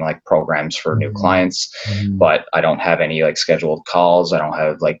designing like programs for new clients, but I don't have any like scheduled calls. I don't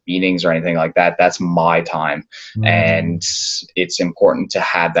have like meetings or anything like that. That's my time. And it's important to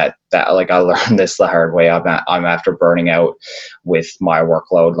have that like, I learned this the hard way. I'm after burning out with my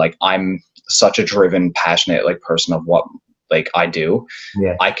workload. Like, I'm such a driven, passionate like person of what like I do.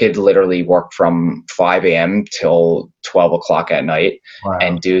 Yeah. I could literally work from 5 a.m. till 12 o'clock at night. Wow.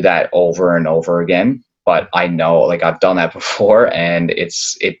 And do that over and over again. But I know, like, I've done that before, and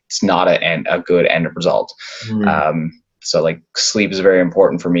it's not a good end result. So like, sleep is very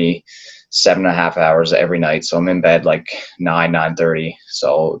important for me. 7.5 hours every night. So I'm in bed like 9:30.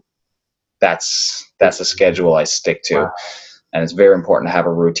 So that's a schedule I stick to. Wow. And it's very important to have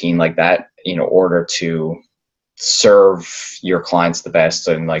a routine like that in order to serve your clients the best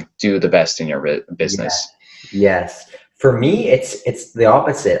and like do the best in your business. Yes. For me, it's the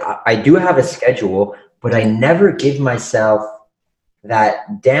opposite. I do have a schedule, but I never give myself that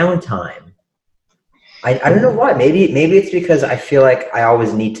downtime. I don't know why. Maybe it's because I feel like I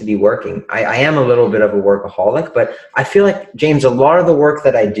always need to be working. I am a little bit of a workaholic, but I feel like, James, a lot of the work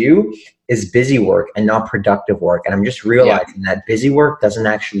that I do is busy work and not productive work. And I'm just realizing that busy work doesn't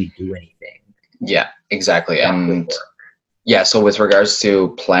actually do anything. Yeah, exactly. And yeah, so with regards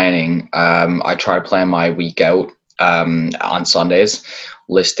to planning, I try to plan my week out on Sundays,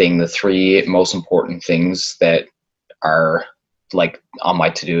 listing the 3 most important things that are like on my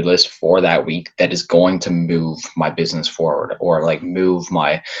to-do list for that week that is going to move my business forward or like move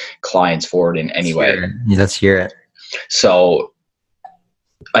my clients forward in any way. Let's hear it. So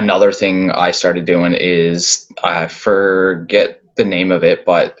another thing I started doing is, I forget the name of it,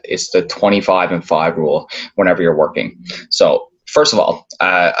 but it's the 25 and 5 rule whenever you're working. So first of all,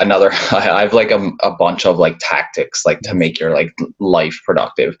 I have like a bunch of like tactics like to make your like life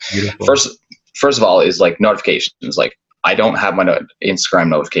productive. Beautiful. First of all is like notifications. Like, I don't have my Instagram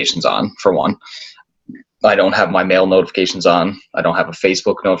notifications on, for one. I don't have my mail notifications on. I don't have a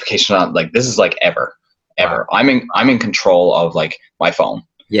Facebook notification on. Like, this is like ever. Wow. I'm in control of like my phone.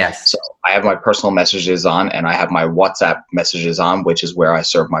 Yes. So I have my personal messages on, and I have my WhatsApp messages on, which is where I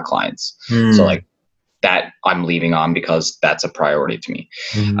serve my clients. So like, that I'm leaving on because that's a priority to me.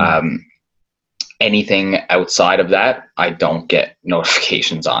 Anything outside of that, I don't get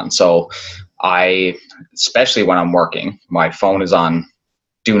notifications on. So especially when I'm working, my phone is on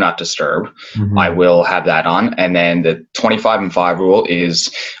do not disturb. I will have that on. And then the 25 and 5 rule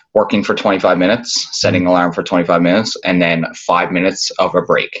is working for 25 minutes, setting an alarm for 25 minutes, and then 5 minutes of a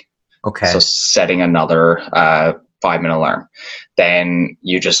break. Okay. So setting another 5-minute alarm. Then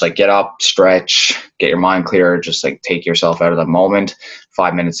you just like get up, stretch, get your mind clear, just like take yourself out of the moment.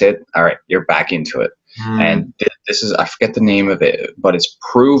 5 minutes in, all right, you're back into it. And this is, I forget the name of it, but it's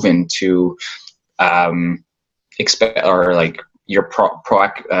proven to expect, or like your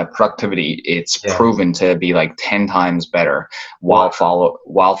productivity, it's proven to be like 10 times better while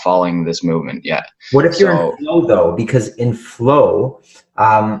following this movement. Yeah. What if you're in flow though? Because in flow,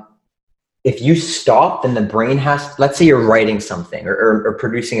 if you stop, then the brain has, let's say you're writing something or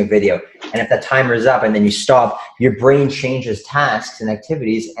producing a video, and if that timer is up and then you stop, your brain changes tasks and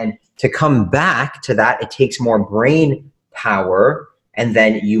activities, and to come back to that, it takes more brain power, and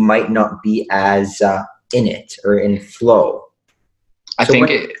then you might not be as in it or in flow. I think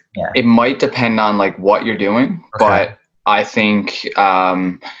it might depend on like what you're doing, but I think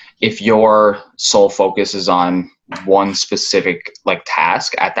if your sole focus is on one specific like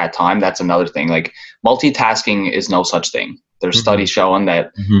task at that time, that's another thing. Like, multitasking is no such thing. There's studies showing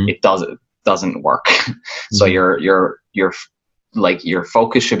that it doesn't work. So your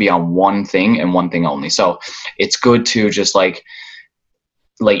focus should be on one thing and one thing only. So it's good to just like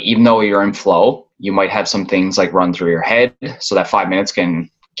even though you're in flow, you might have some things like run through your head, so that 5 minutes can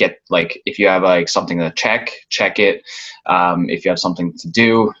get like, if you have like something to check it. If you have something to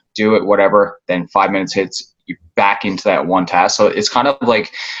do it, whatever, then 5 minutes hits, you back into that one task. So it's kind of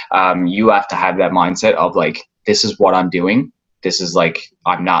like, you have to have that mindset of like, this is what I'm doing. This is like,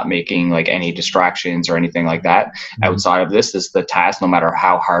 I'm not making like any distractions or anything like that. Outside of this is the task, no matter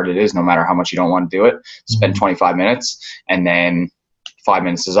how hard it is, no matter how much you don't want to do it, spend 25 minutes, and then 5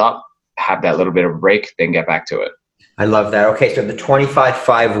 minutes is up, have that little bit of a break, then get back to it. I love that. Okay, so the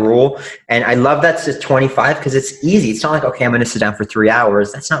 25-5 rule, and I love that it's 25 because it's easy. It's not like, okay, I'm going to sit down for 3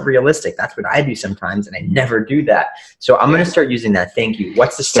 hours. That's not realistic. That's what I do sometimes, and I never do that. So I'm going to start using that. Thank you.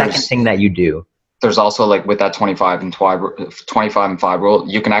 What's the second thing that you do? There's also like with that 25 and 5 rule,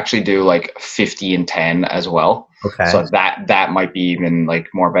 you can actually do like 50 and 10 as well. Okay. So that might be even like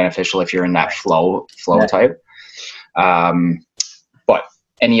more beneficial if you're in that flow type. But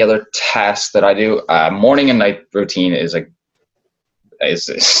any other tasks that I do, morning and night routine is like,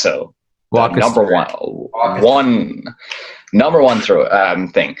 so number one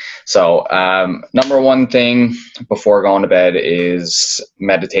thing. So number one thing before going to bed is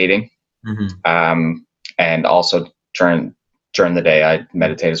meditating. And also during the day I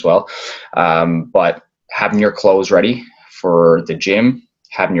meditate as well. But having your clothes ready for the gym,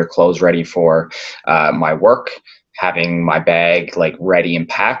 having your clothes ready for my work, having my bag like ready and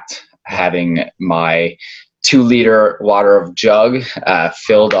packed, having my 2-liter water jug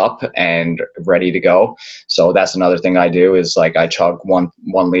filled up and ready to go. So that's another thing I do is like I chug one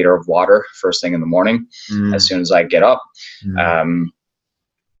liter of water first thing in the morning as soon as I get up.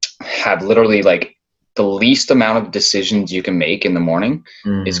 Have literally like the least amount of decisions you can make in the morning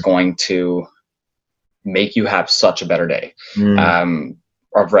is going to make you have such a better day.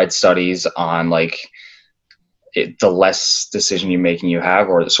 I've read studies on like the less decision you have,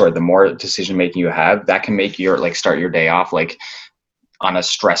 or the more decision making you have, that can make your like start your day off like on a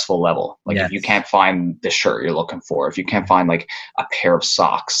stressful level. Like if you can't find the shirt you're looking for, if you can't find like a pair of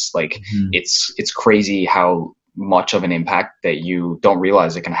socks, like it's crazy how much of an impact that you don't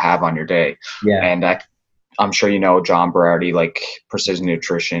realize it can have on your day. And I'm sure you know John Berardi, like Precision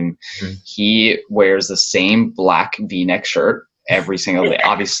Nutrition. He wears the same black V-neck shirt every single day.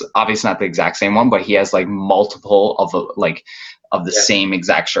 Obviously not the exact same one, but he has like multiple of the same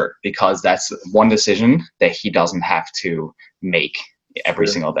exact shirt, because that's one decision that he doesn't have to make every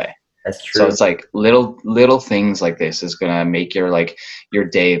single day. That's true. So it's like little things like this is gonna make your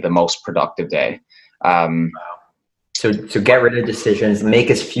day the most productive day. So get rid of decisions, make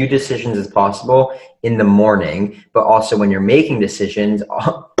as few decisions as possible in the morning, but also when you're making decisions,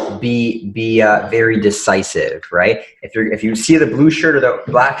 be very decisive, right? If you see the blue shirt or the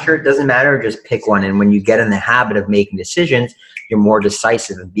black shirt, doesn't matter, just pick one. And when you get in the habit of making decisions, you're more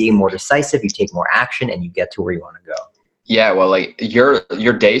decisive, and being more decisive, you take more action and you get to where you want to go. Yeah, well, like your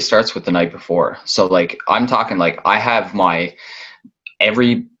day starts with the night before. So like I'm talking like I have my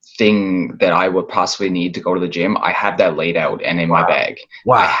everything that I would possibly need to go to the gym, I have that laid out and in my bag.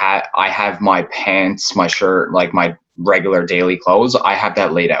 Wow. I have my pants, my shirt, like my regular daily clothes, I have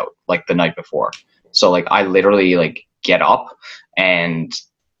that laid out like the night before. So like I literally like get up and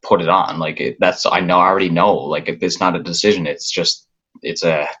put it on. Like I already know, like if it's not a decision, it's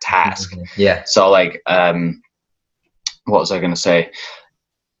a task. Yeah. So like what was I gonna say?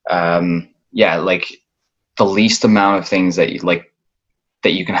 Like the least amount of things that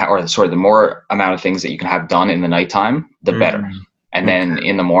you can have, or the more amount of things that you can have done in the nighttime, the better. And then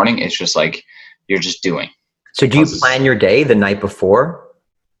in the morning, it's just like, you're just doing. So do you plan your day the night before?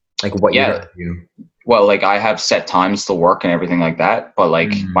 Like what you're going to do? Well, like I have set times to work and everything like that, but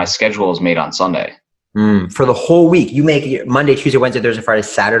like my schedule is made on Sunday. For the whole week, you make Monday, Tuesday, Wednesday, Thursday, Friday,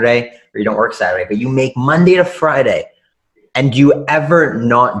 Saturday, or you don't work Saturday, but you make Monday to Friday. And do you ever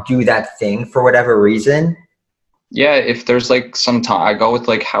not do that thing for whatever reason? Yeah, if there's like some time, I go with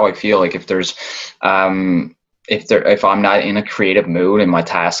like how I feel. Like if there's, if I'm not in a creative mood and my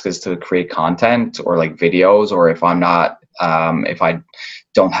task is to create content or like videos, or if I'm not, if I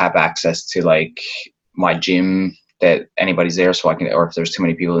don't have access to like my gym that anybody's there, so I can, or if there's too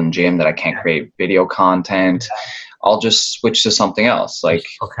many people in the gym that I can't create video content, I'll just switch to something else. Like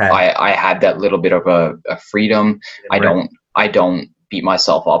I had that little bit of a freedom. I don't beat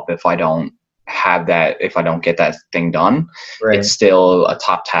myself up if I don't get that thing done. It's still a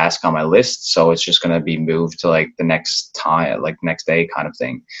top task on my list, so it's just going to be moved to like the next time, like next day kind of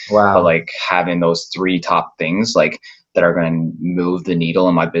thing. But like having those 3 top things like that are going to move the needle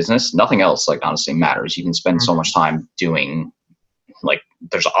in my business, nothing else like honestly matters. You can spend so much time doing, like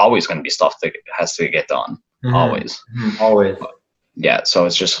there's always going to be stuff that has to get done. Always. Yeah, so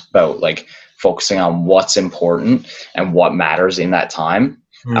it's just about like focusing on what's important and what matters in that time.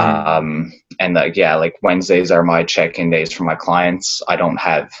 And yeah, like Wednesdays are my check-in days for my clients. I don't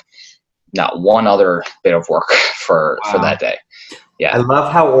have not one other bit of work for that day. Yeah. I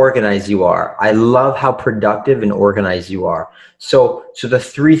love how organized you are. I love how productive and organized you are. So the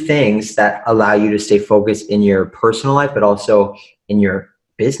three things that allow you to stay focused in your personal life, but also in your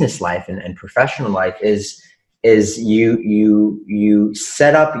business life and professional life is you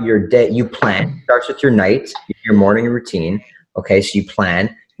set up your day. You plan. It starts with your night, your morning routine. Okay, so you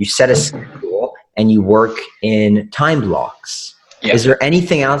plan, you set a schedule, and you work in time blocks. Yeah. Is there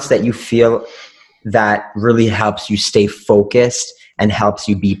anything else that you feel that really helps you stay focused and helps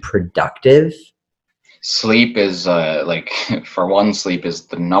you be productive? Sleep is like, for one, sleep is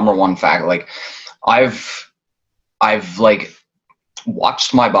the number one factor. Like I've like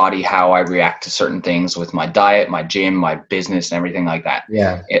watched my body, how I react to certain things with my diet, my gym, my business, and everything like that.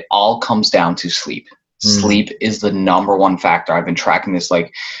 Yeah. It all comes down to sleep. Sleep is the number one factor. I've been tracking this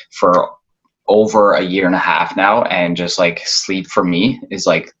like for over a year and a half now, and just like sleep for me is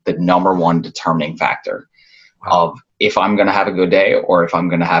like the number one determining factor of if I'm going to have a good day or if I'm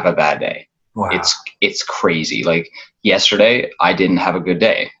going to have a bad day. Wow. It's crazy. Like yesterday, I didn't have a good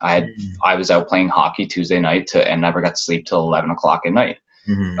day. I was out playing hockey Tuesday night and never got to sleep till 11 o'clock at night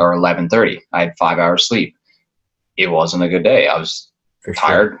or 11:30. I had 5 hours sleep. It wasn't a good day. I was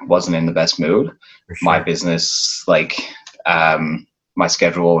tired, wasn't in the best mood. My business, like my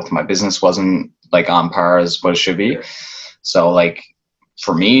schedule with my business wasn't like on par as what it should be. So like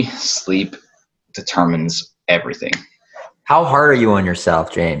for me, sleep determines everything. How hard are you on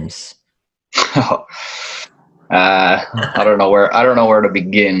yourself, James? I don't know where to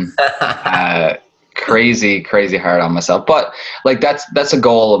begin. Crazy hard on myself, but like that's a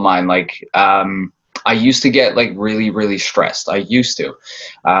goal of mine. Like I used to get like really stressed. I used to,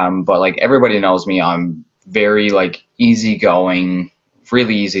 but like everybody knows me, I'm very like easygoing,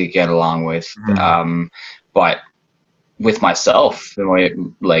 really easy to get along with. But with myself,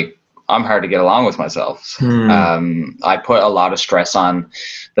 like I'm hard to get along with myself. I put a lot of stress on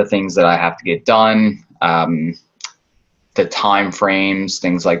the things that I have to get done, the time frames,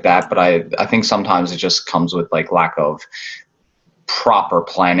 things like that. But I think sometimes it just comes with like lack of proper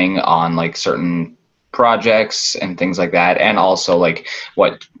planning on like certain projects and things like that. And also like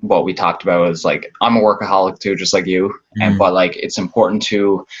what we talked about is like, I'm a workaholic too, just like you. But like, it's important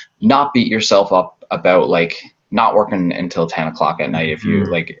to not beat yourself up about like not working until 10 o'clock at night if you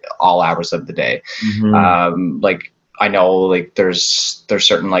like all hours of the day. Like I know like there's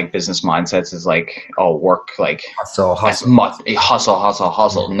certain like business mindsets is like, oh, work like hustle.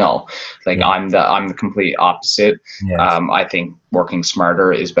 Hustle. No, like I'm the complete opposite. I think working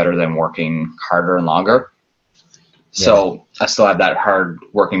smarter is better than working harder and longer. So I still have that hard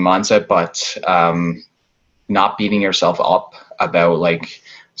working mindset, but not beating yourself up about like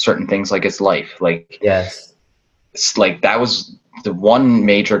certain things, like it's life. Like it's like that was the one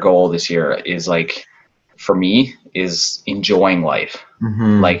major goal this year is like for me is enjoying life,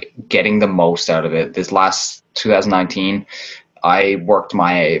 like getting the most out of it. This last 2019, I worked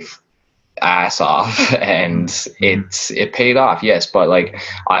my ass off and it paid off, yes, but like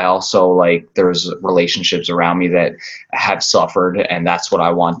I also like there's relationships around me that have suffered, and that's what I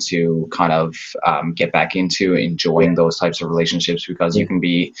want to kind of get back into, enjoying those types of relationships, because you can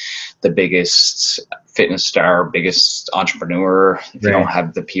be the biggest fitness star, biggest entrepreneur, if you don't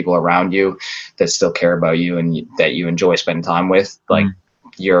have the people around you that still care about you and that you enjoy spending time with, like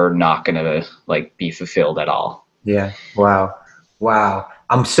you're not gonna like be fulfilled at all. Wow.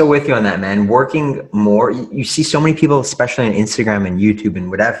 I'm so with you on that, man. Working more, you see so many people, especially on Instagram and YouTube and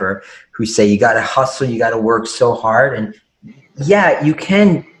whatever, who say you got to hustle, you got to work so hard. And yeah, you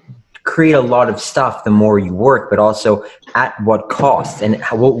can create a lot of stuff the more you work, but also at what cost and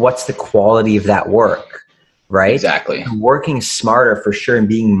what's the quality of that work, right? Exactly. And working smarter for sure and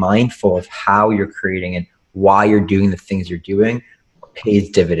being mindful of how you're creating and why you're doing the things you're doing pays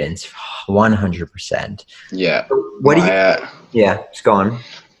dividends 100%. Yeah. What do you just go on.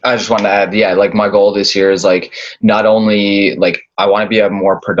 I just want to add, like my goal this year is like not only like I want to be a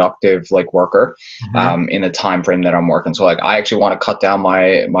more productive like worker in the time frame that I'm working. So like I actually want to cut down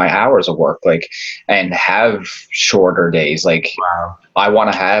my hours of work, like, and have shorter days. Like I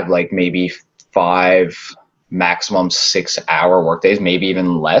want to have like maybe 5 maximum 6 hour work days, maybe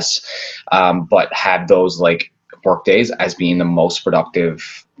even less, but have those like work days as being the most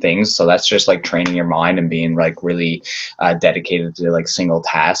productive things. So that's just like training your mind and being like really dedicated to like single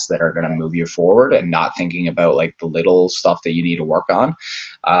tasks that are going to move you forward, and not thinking about like the little stuff that you need to work on.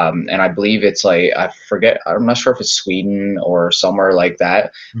 And I believe it's like, I'm not sure if it's Sweden or somewhere like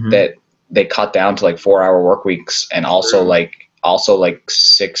that, that they cut down to like 4 hour work weeks, and also like also like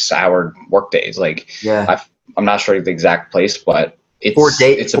 6-hour work days. Like Yeah. I'm not sure the exact place, but Four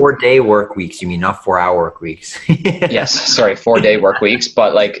day it's a 4 day work weeks, you mean, not 4 hour work weeks. yes, sorry, 4-day work weeks,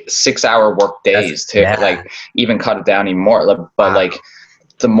 but like 6-hour work That's days to yeah. like even cut it down even more. But Wow. like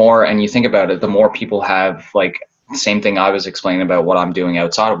the more, and you think about it, the more people have like the same thing I was explaining about what I'm doing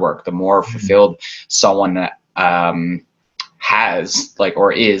outside of work, the more Mhm. fulfilled someone has like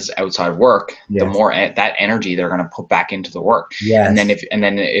or is outside work, the Yes. more that energy they're going to put back into the work. And then Yes.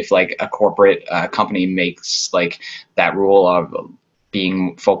 if like a corporate company makes like that rule of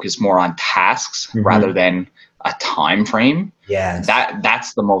being focused more on tasks rather Hmm. than a time frame, Yes.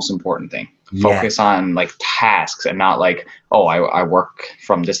 that's the most important thing. Yes. Focus on like tasks and not like, oh, I work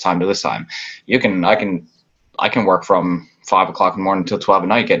from this time to this time. I can work from 5 o'clock in the morning until 12 at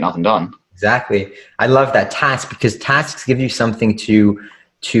night, get nothing done. Exactly. I love that task because tasks give you something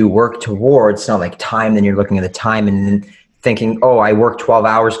to work towards. It's not like time, then you're looking at the time and then thinking, oh, I worked 12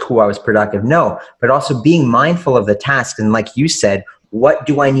 hours, cool, I was productive. No, but also being mindful of the tasks. And like you said, what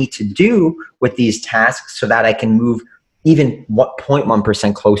do I need to do with these tasks so that I can move even what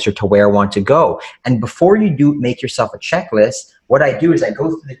 0.1% closer to where I want to go? And before you do make yourself a checklist, what I do is I go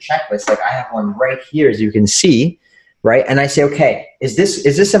through the checklist. Like I have one right here, as you can see, right? And I say, okay, is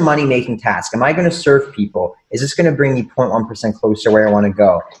this a money making task? Am I going to serve people? Is this going to bring me 0.1% closer where I want to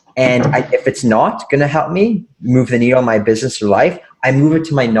go? And if it's not going to help me move the needle in my business or life, I move it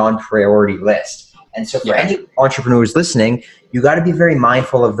to my non-priority list. And so for Yeah. any entrepreneurs listening, you got to be very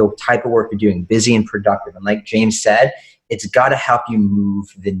mindful of the type of work you're doing, busy and productive. And like James said, it's got to help you move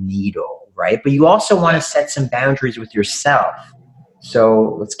the needle, right? But you also want to Yeah. set some boundaries with yourself.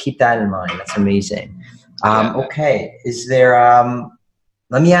 So let's keep that in mind. That's amazing. Yeah. Okay. Is there,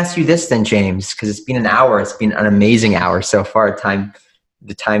 let me ask you this then, James, because it's been an hour. It's been an amazing hour so far.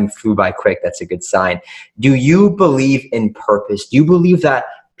 The time flew by quick. That's a good sign. Do you believe in purpose? Do you believe that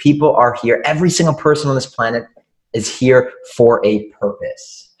people are here? Every single person on this planet is here for a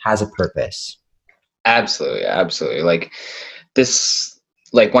purpose, has a purpose. Absolutely. Absolutely. Like this,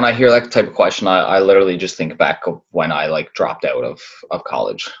 like when I hear that type of question, I literally just think back of when I like dropped out of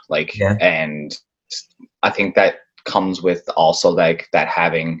college. Like, Yeah. and I think that comes with also like that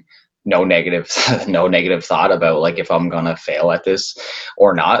having no negative no negative thought about like if I'm gonna fail at this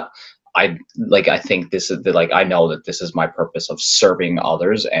or not. I think this is the, like I know that this is my purpose of serving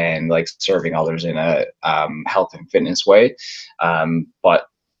others and like serving others in a health and fitness way. But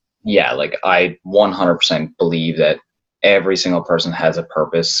yeah, like I 100% believe that every single person has a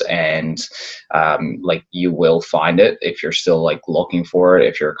purpose, and like you will find it if you're still like looking for it.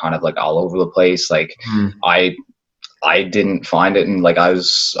 If you're kind of like all over the place, like Hmm. I I didn't find it, and like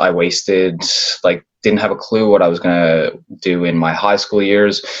I wasted like didn't have a clue what I was gonna do in my high school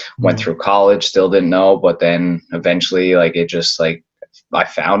years. Went Hmm. through college, still didn't know, but then eventually like it just like I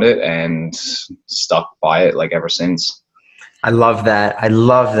found it and stuck by it like ever since. I love that. I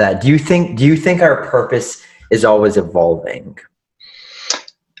love that. Do you think our purpose is always evolving?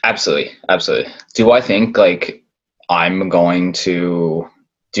 Absolutely, absolutely. Do I think like I'm going to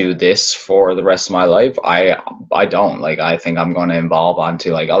do this for the rest of my life? I don't. Like I think I'm going to evolve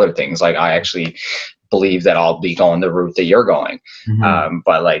onto like other things. Like I actually believe that I'll be going the route that you're going. Hmm.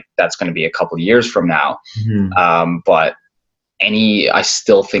 But like that's going to be a couple of years from now. Hmm. But I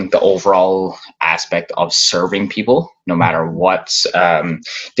still think the overall aspect of serving people, no matter what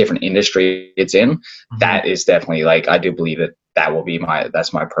different industry it's in, Hmm. that is definitely like I do believe that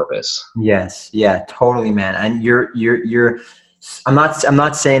that's my purpose. Yes, yeah, totally, man. And you're. I'm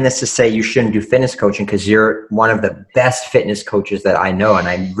not saying this to say you shouldn't do fitness coaching because you're one of the best fitness coaches that I know, and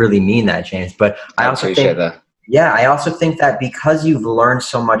I really mean that, James. But I I also appreciate think, that. yeah, I also think that because you've learned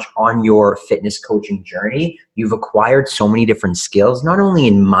so much on your fitness coaching journey, you've acquired so many different skills, not only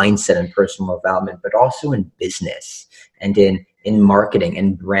in mindset and personal development, but also in business and in marketing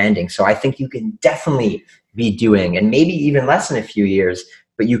and branding. So I think you can definitely be doing, and maybe even less in a few years,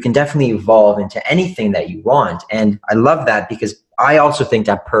 but you can definitely evolve into anything that you want. And I love that because I also think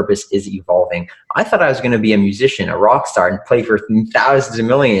that purpose is evolving. I thought I was going to be a musician, a rock star, and play for thousands of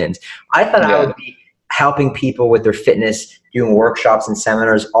millions. I thought I Yeah. would be helping people with their fitness, doing workshops and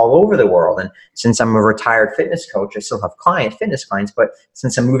seminars all over the world. And since I'm a retired fitness coach, I still have fitness clients, but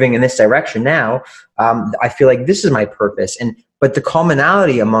since I'm moving in this direction now, I feel like this is my purpose. But the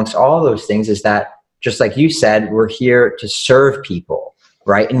commonality amongst all those things is that, just like you said, we're here to serve people,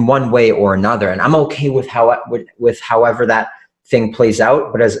 right, in one way or another. And I'm okay with however that thing plays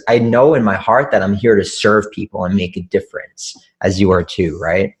out. But as I know in my heart that I'm here to serve people and make a difference, as you are too,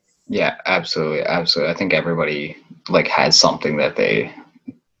 right? Yeah, absolutely, absolutely. I think everybody like has something that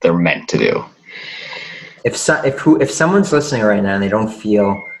they're meant to do. if someone's listening right now and they don't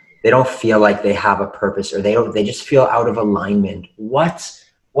feel like they have a purpose, or they just feel out of alignment,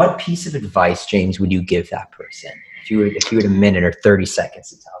 what piece of advice, James, would you give that person if you had a minute or 30 seconds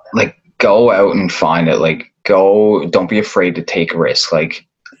to tell them? Like, go out and find it. Like, don't be afraid to take a risk. Like,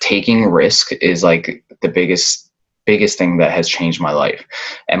 taking risk is like the biggest thing that has changed my life.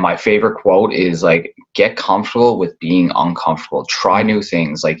 And my favorite quote is like, get comfortable with being uncomfortable. Try new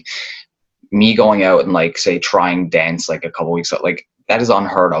things. Like me going out and like, say, trying dance like a couple weeks ago, like that is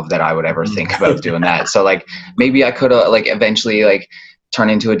unheard of that I would ever think about doing that. So like maybe I could like eventually like turn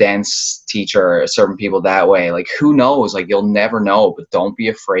into a dance teacher, certain people that way. Like who knows? Like you'll never know, but don't be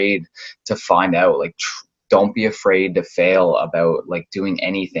afraid to find out. Like don't be afraid to fail about like doing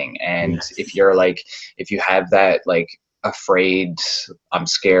anything. And Yes. if you have that like afraid, I'm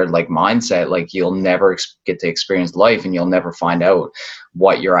scared like mindset, like you'll never get to experience life, and you'll never find out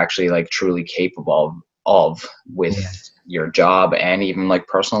what you're actually like truly capable of with your job and even like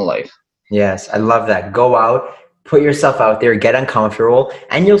personal life. Yes, I love that. Go out, put yourself out there, get uncomfortable,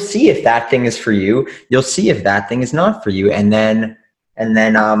 and you'll see if that thing is for you. You'll see if that thing is not for you, and then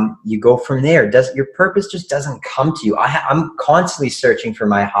you go from there. Your purpose just doesn't come to you. I'm constantly searching for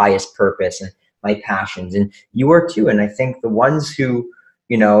my highest purpose and my passions, and you are too. And I think the ones who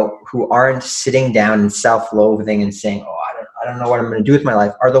aren't sitting down and self-loathing and saying, "Oh, I don't know what I'm going to do with my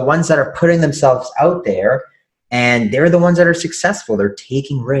life," are the ones that are putting themselves out there, and they're the ones that are successful. They're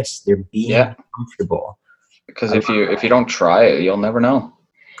taking risks. They're being comfortable. Because if you don't try it, you'll never know.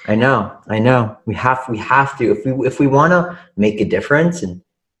 I know. We have to, if we want to make a difference, and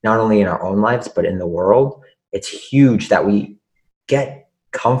not only in our own lives, but in the world, it's huge that we get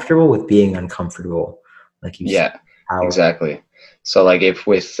comfortable with being uncomfortable. Like you said. Exactly. So like if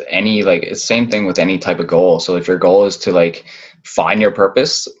with any, like it's same thing with any type of goal. So if your goal is to like find your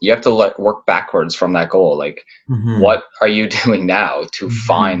purpose, you have to like work backwards from that goal. Like what are you doing now to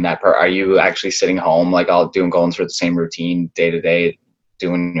find that are you actually sitting home like going through the same routine day to day,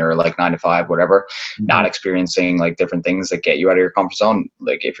 doing your like 9 to 5, whatever, not experiencing like different things that get you out of your comfort zone?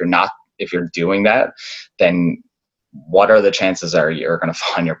 Like if you're doing that, then what are the chances are you're going to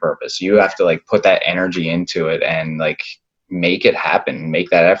find your purpose? You have to like put that energy into it and like make it happen, make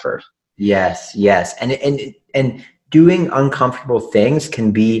that effort. Yes. And doing uncomfortable things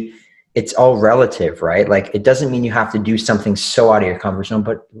it's all relative, right? Like it doesn't mean you have to do something so out of your comfort zone,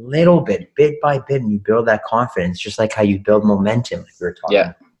 but little bit by bit, and you build that confidence, just like how you build momentum, like we were talking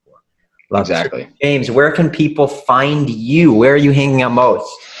about before. Love exactly. It. James, where can people find you? Where are you hanging out most?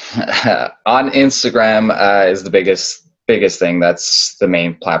 On Instagram is the biggest thing. That's the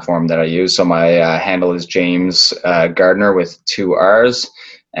main platform that I use. So my handle is James Gardinerr with 2 R's,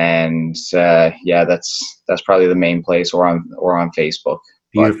 and that's probably the main place, or on Facebook.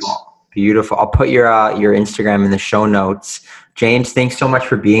 Beautiful. I'll put your Instagram in the show notes. James, thanks so much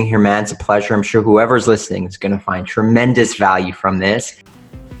for being here, man. It's a pleasure. I'm sure whoever's listening is going to find tremendous value from this.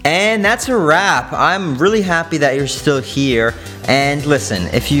 And that's a wrap. I'm really happy that you're still here. And listen,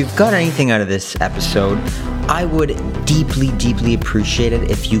 if you've got anything out of this episode, I would deeply, deeply appreciate it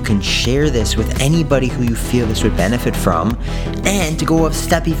if you can share this with anybody who you feel this would benefit from. And to go a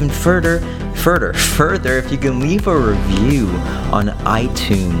step even further, if you can leave a review on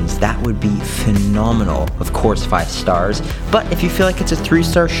iTunes, that would be phenomenal. Of course, 5 stars. But if you feel like it's a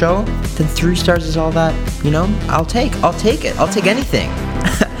 3-star show, then 3 stars is all that, I'll take it. I'll take anything.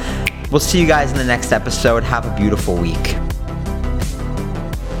 We'll see you guys in the next episode. Have a beautiful week.